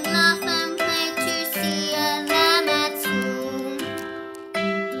children laugh and play to see a lamb at school.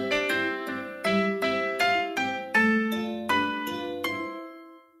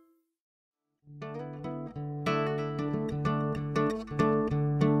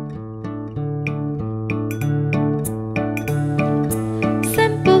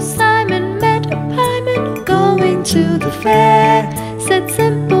 Simple Simon met a pieman going to the fair. Said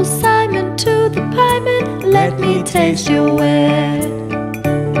Simple Simon to the pieman, let me taste your ware.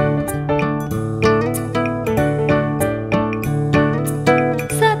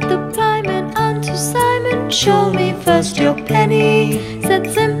 Said the pieman unto Simon, show me first your penny. Said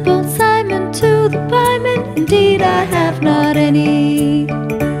Simple Simon to the pieman, indeed I have not any.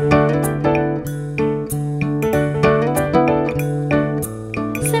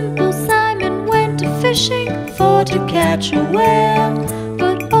 Simple Simon went a-fishing for to catch a whale,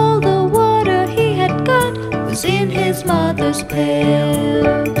 but all the water he had got was in his mother's pail.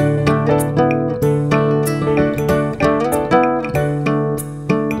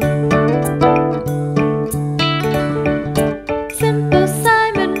 Simple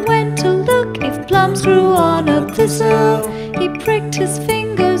Simon went to look if plums grew on a thistle. He pricked his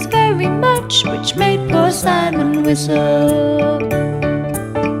fingers very much, which made poor Simon whistle.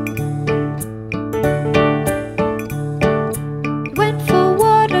 Went for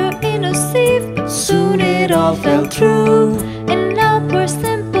water in a sieve, but soon it all fell through. And now poor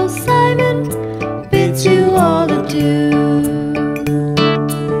Simple Simon bids you all adieu.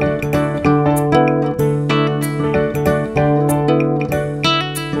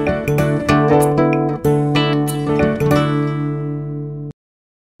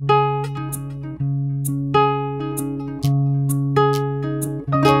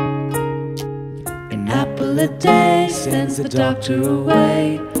 An apple a day sends the doctor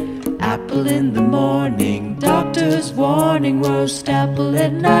away. Apple in the morning, doctor's warning. Roast apple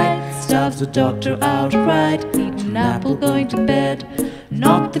at night, starves the doctor outright. Eat an apple going to bed,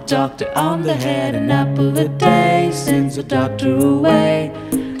 knock the doctor on the head. An apple a day sends the doctor away.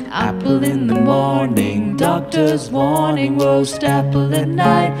 Apple in the morning, doctor's warning. Roast apple at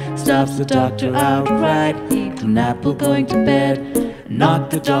night, starves the doctor outright. Eat an apple going to bed, knock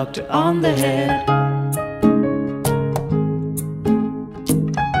the doctor on the head.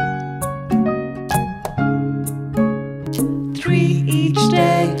 Each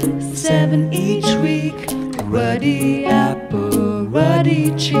day, 7 each week. Ruddy apple,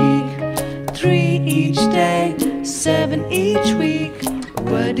 ruddy cheek. 3 each day, 7 each week.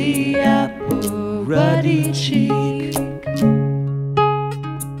 Ruddy apple, ruddy cheek.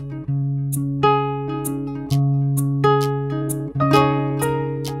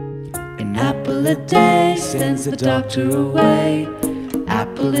 An apple a day sends the doctor away.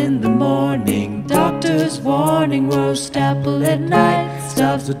 Apple in the morning, doctor's warning. Roast apple at night,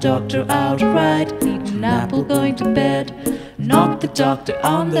 starves the doctor outright. Eat an apple going to bed, knock the doctor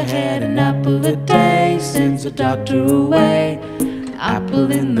on the head. An apple a day sends the doctor away.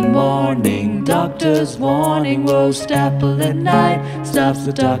 Apple in the morning, doctor's warning. Roast apple at night, starves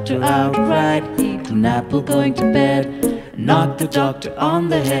the doctor outright. Eat an apple going to bed, knock the doctor on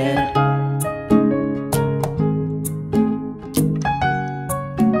the head.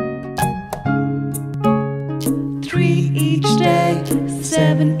 Each day,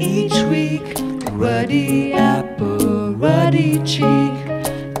 7 each week. Ruddy apple, ruddy cheek.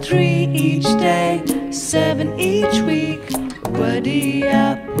 3 each day, 7 each week. Ruddy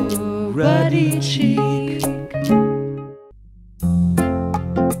apple, ruddy cheek.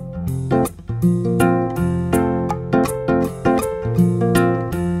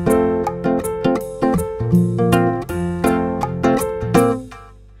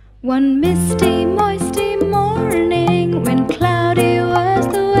 One misty, moisty morning, when cloudy was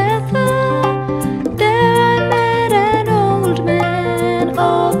the weather, there I met an old man,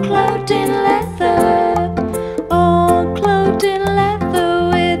 all cloaked in leather, all cloaked in leather,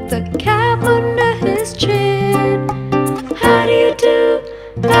 with a cap under his chin. How do you do?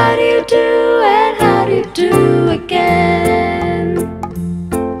 How do you do? And how do you do again?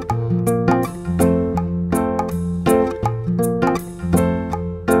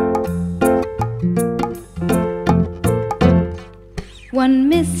 One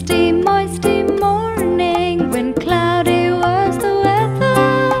misty, moisty morning, when cloudy was the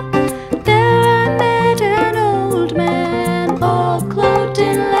weather, there I met an old man, all cloaked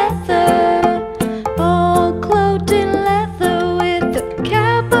in leather, all cloaked in leather, with a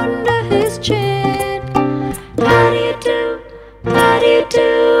cap under his chin. How do you do? How do you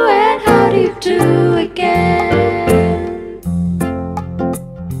do? And how do you do again?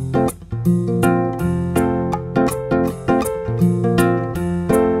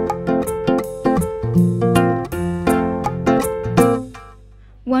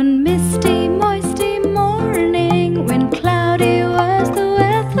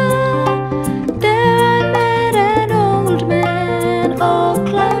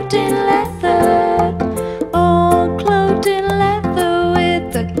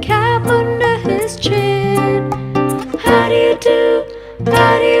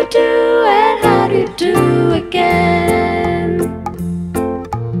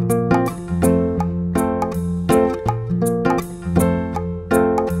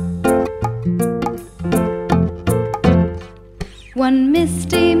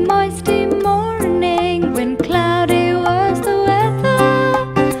 moisty morning, when cloudy was the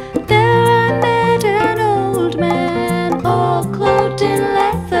weather, there I met an old man, all clothed in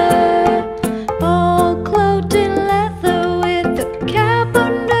leather, all clothed in leather, with a cap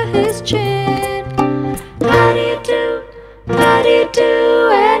under his chin. How do you do? How do you do?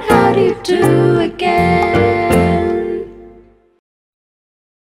 And how do you do again?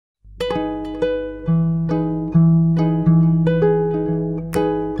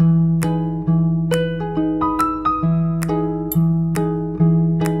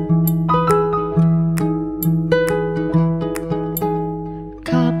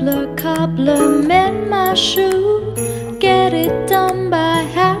 Cobbler, cobbler, mend my shoe. Get it done by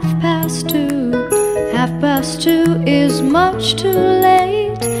 2:30. 2:30 is much too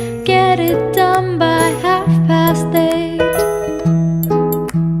late. Get it done by 8:30.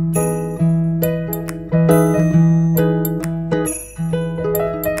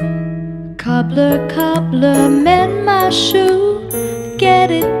 Cobbler, cobbler, mend my shoe.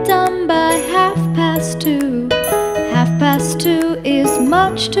 Get it done by 2:30. 2:30 is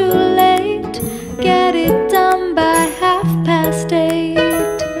much too late. Get it done by 8:30.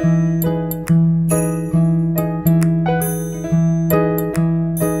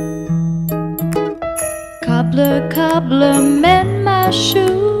 Cobbler, cobbler, mend my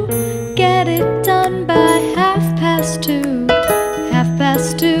shoe. Get it done by 2:30.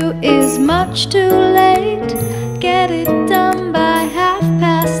 2:30 is much too late. Get it done by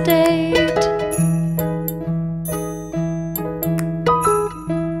 8:30.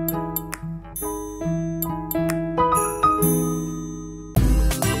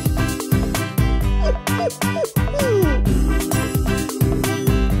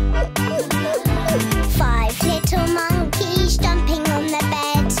 Five little monkeys jumping on the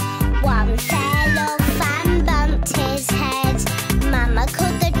bed. One fell off and bumped his head. Mama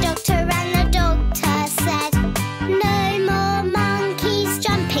called the doctor and the doctor said, no more monkeys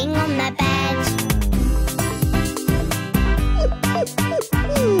jumping on the bed.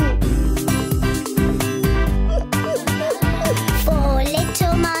 Four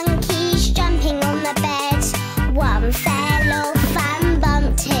little monkeys jumping on the bed.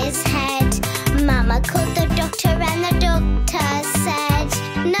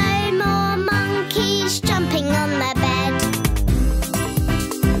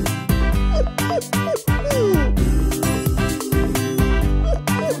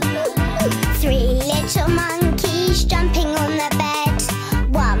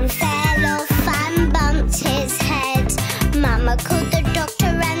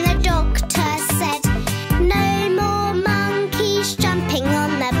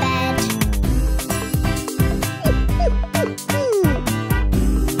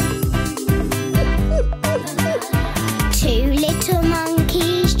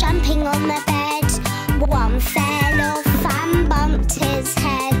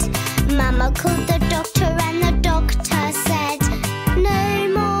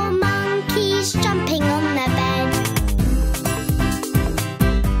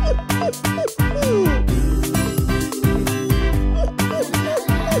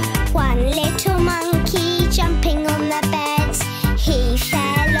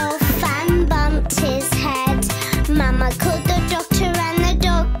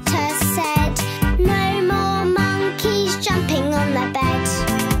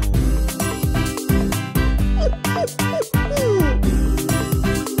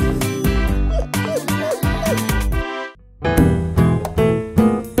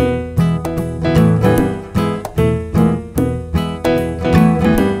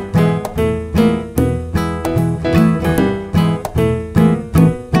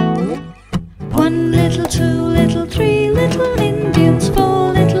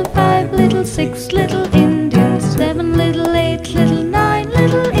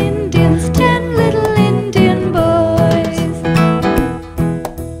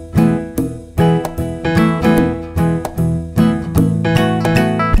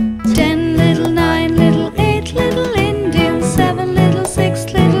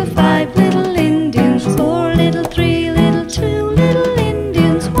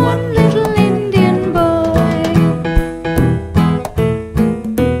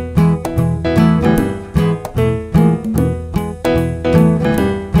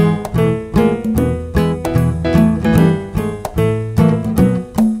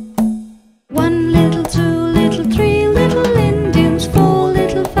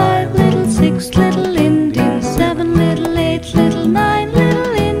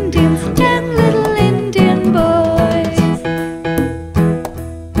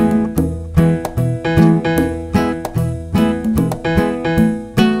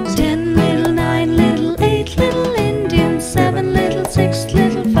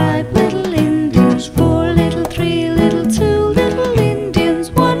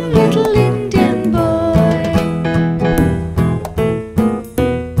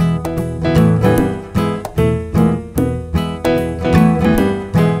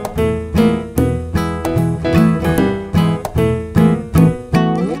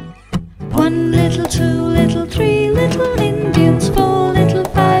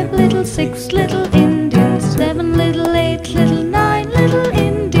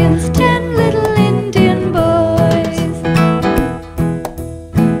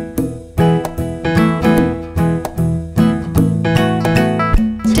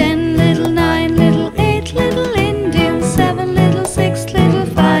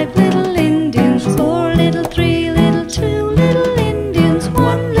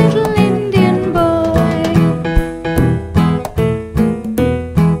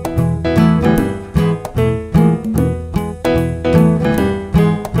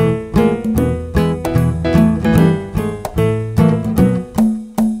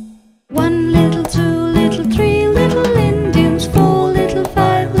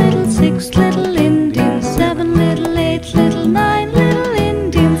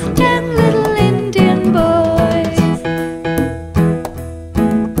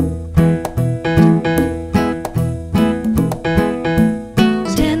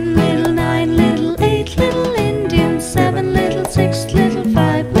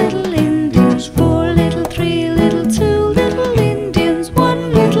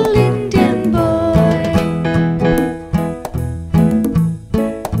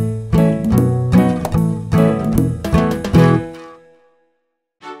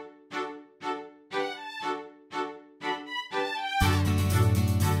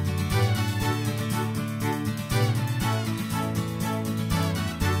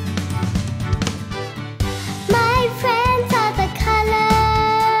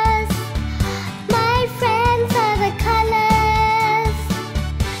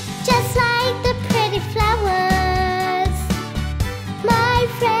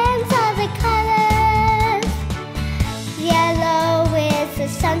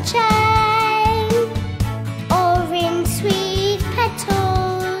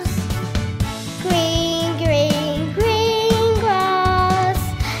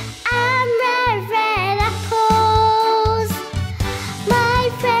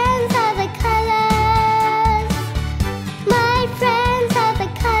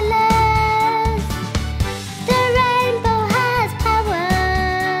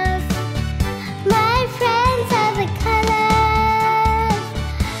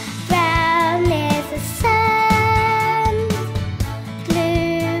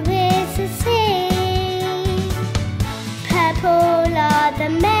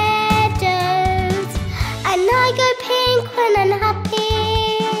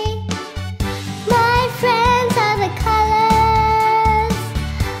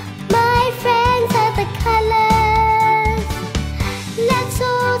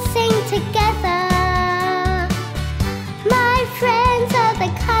 together. My friends are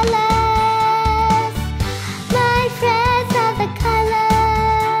the colours. My friends are the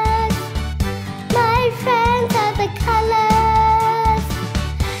colours. My friends are the colours.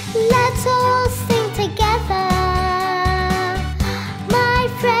 Let's all sing together. My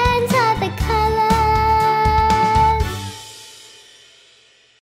friends are the colours.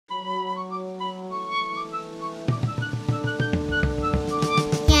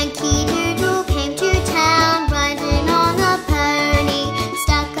 Yankee Doodle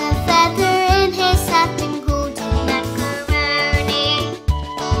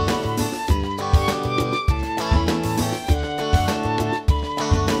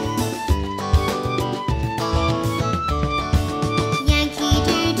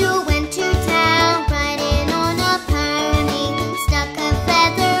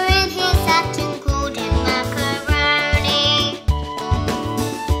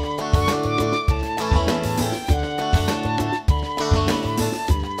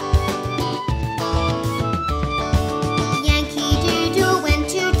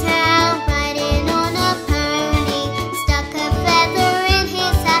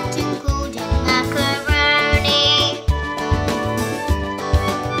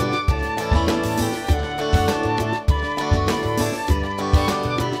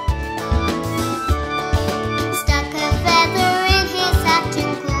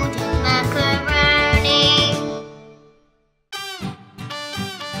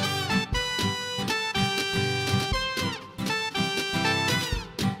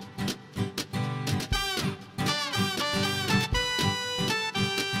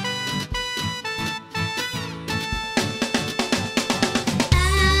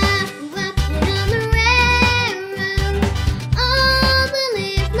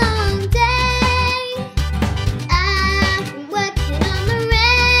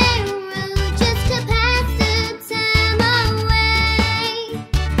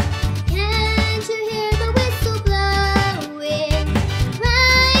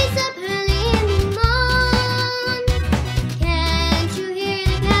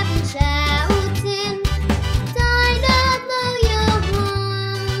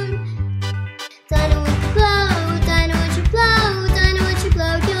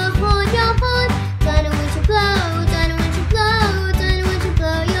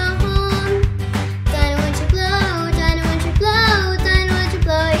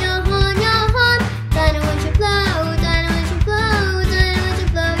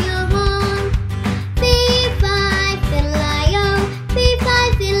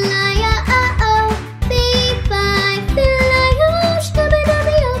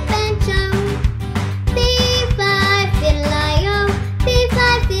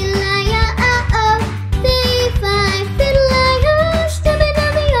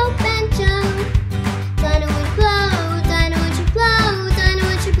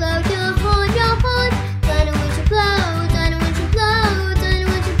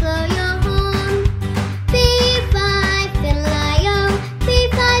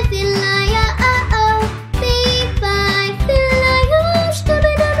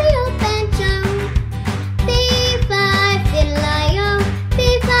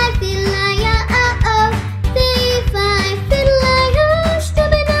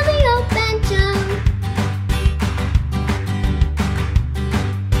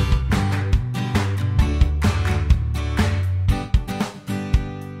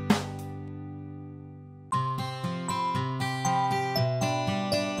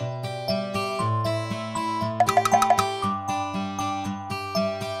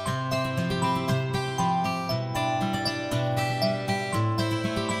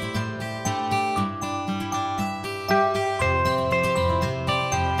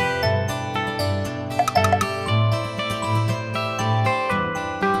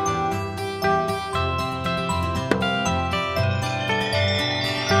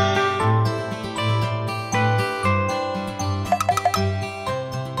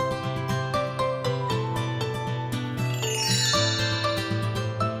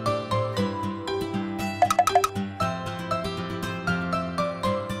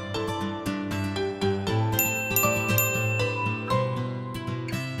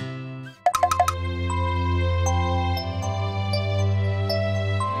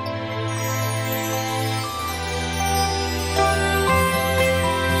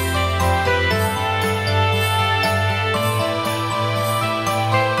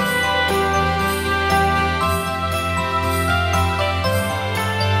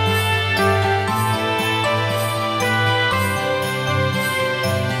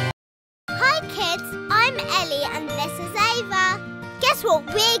Guess what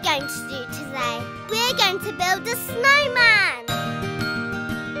we're going to do today? We're going to build a snowman!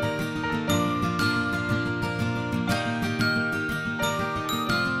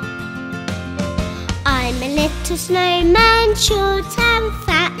 I'm a little snowman, short and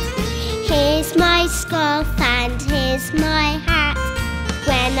fat. Here's my scarf and here's my hat.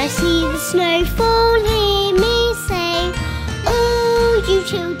 When I see the snow fall, hear me say, "Oh, you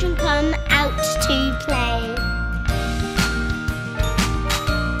children, come out to play."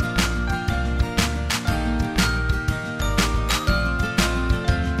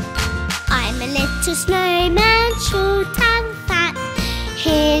 I'm a little snowman, short and fat.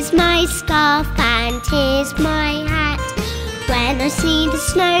 Here's my scarf and here's my hat. When I see the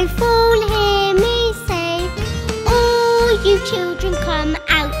snow fall, hear me say, "Oh, you children, come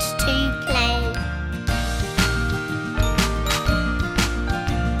out to play."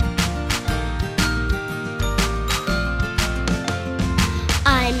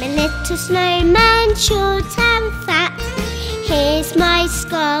 I'm a little snowman, short and fat. Here's my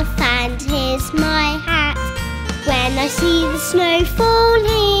scarf and here's my hat. When I see the snow fall,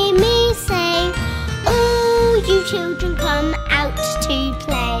 hear me say, "Oh, you children, come out to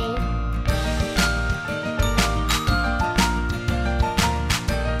play."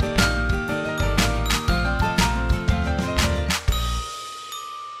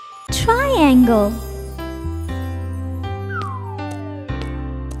 Triangle.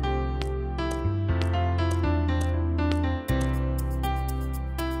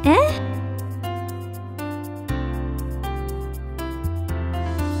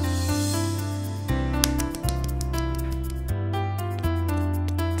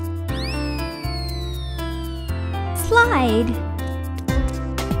 Slide.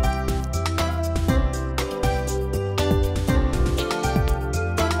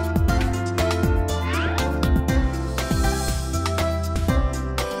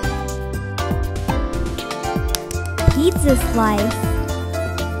 Pizza slice.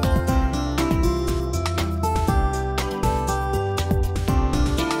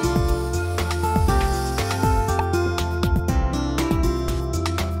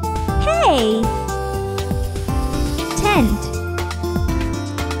 Hey! Tent.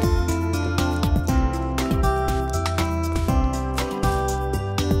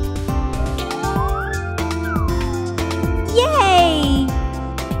 Yay!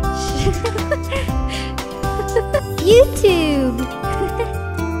 YouTube.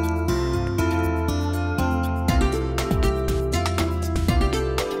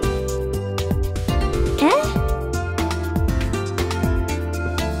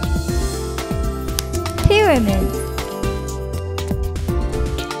 Pyramid.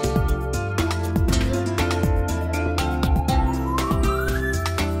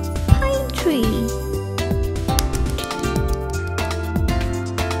 Pine tree.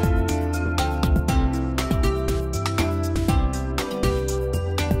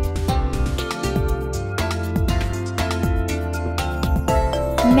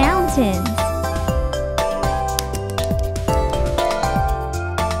 Mountains.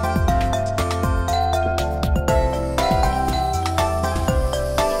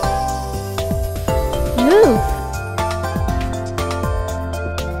 Roof.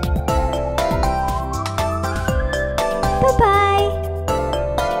 Bye-bye.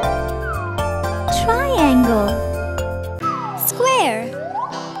 Triangle. Square.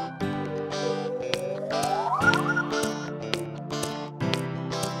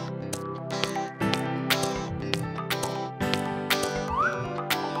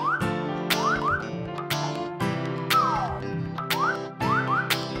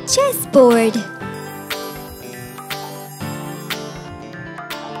 Chessboard.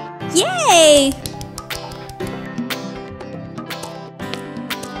 Yay!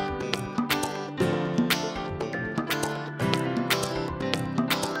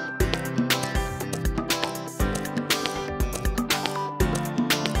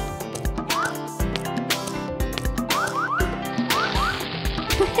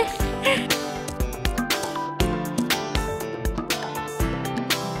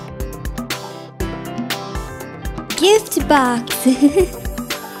 Gift box.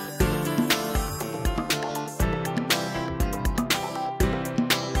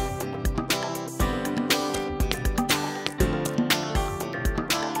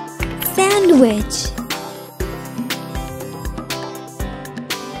 Sandwich.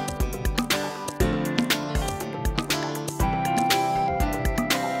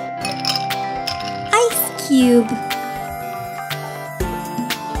 Ice cube.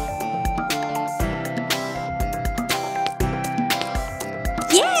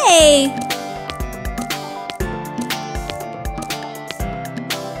 Yay!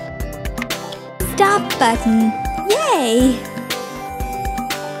 stop button. Yay!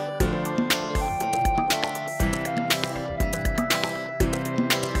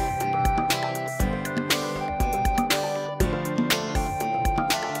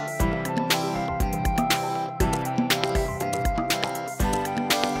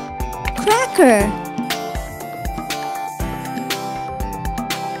 Cracker.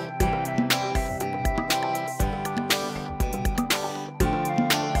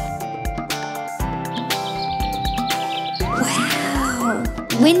 Wow!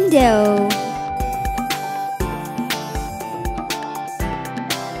 Window.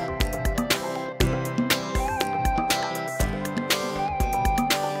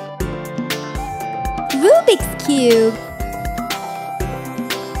 Rubik's Cube.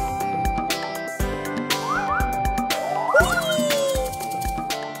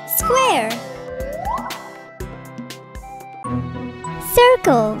 Square.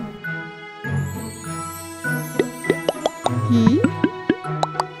 Circle.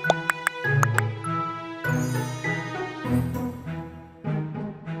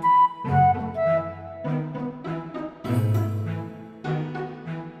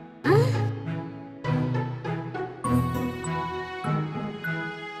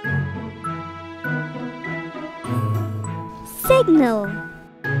 Signal.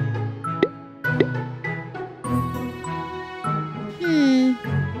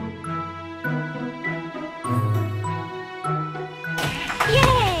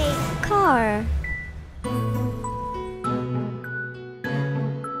 Yay! Car.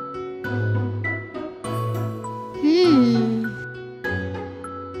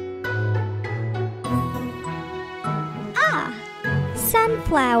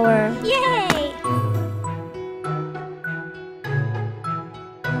 Sunflower. Yay!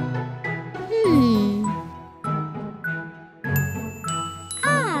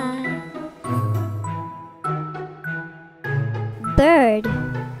 Bird.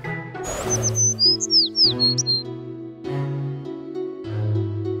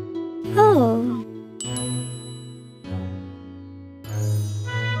 Oh.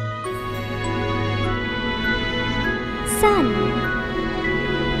 Sun.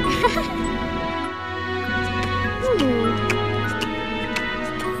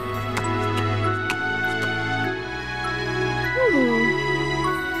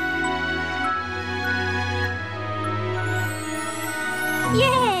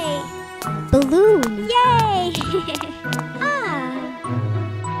 Yay! Balloon. Yay!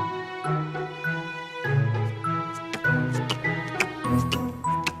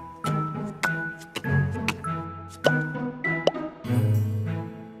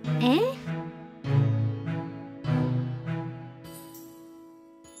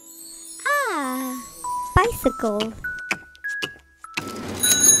 Bicycle.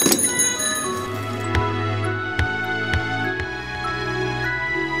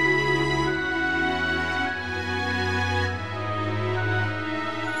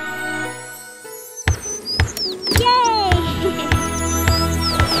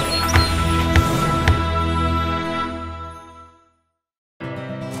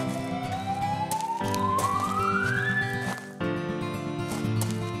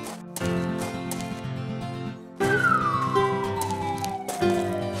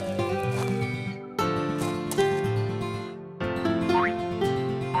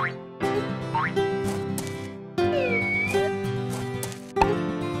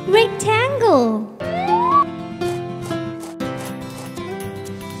 Rectangle.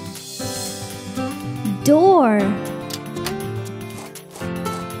 Door.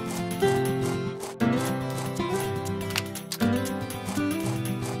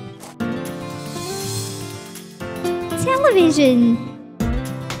 Television.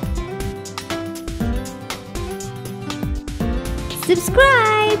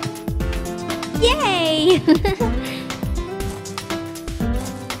 Subscribe. Yay!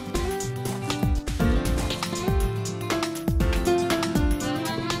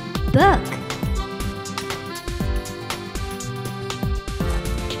 Book.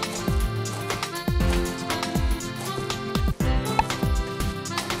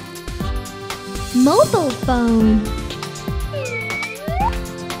 Mobile phone.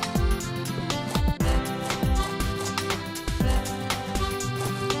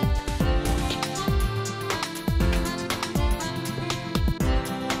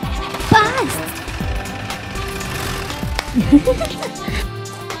 Bus.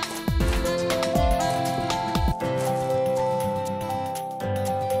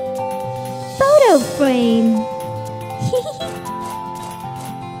 Photo frame.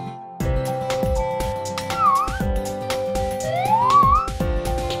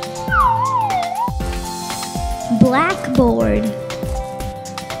 Blackboard.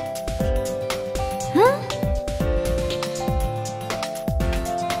 Huh?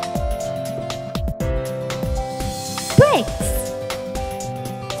 Bricks.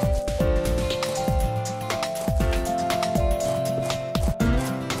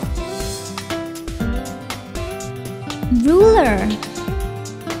 Ruler.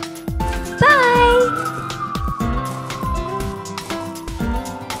 Bye.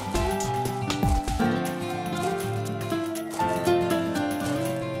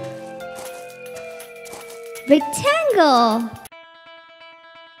 Rectangle.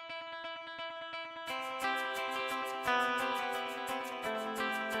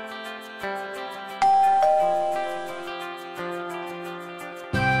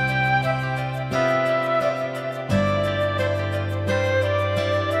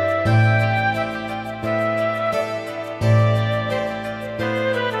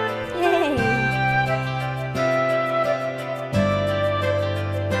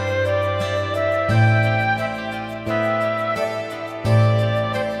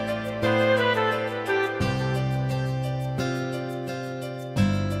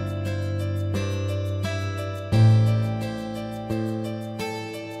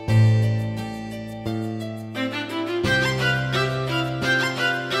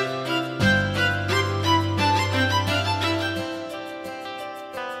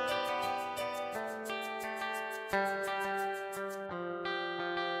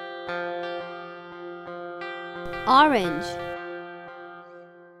 Orange.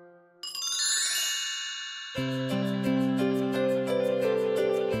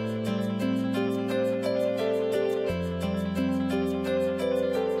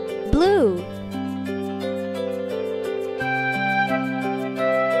 Blue.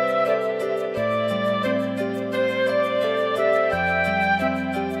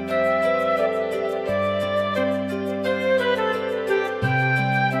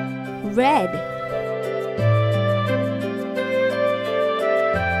 Red.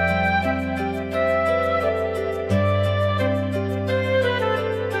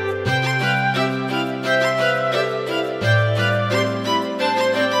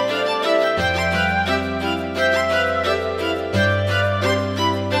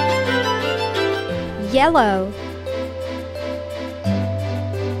 Yellow.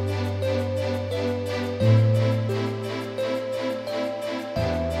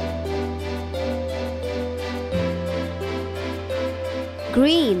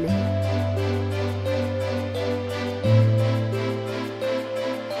 Green.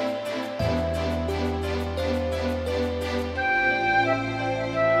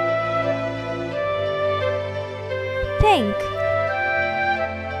 Pink.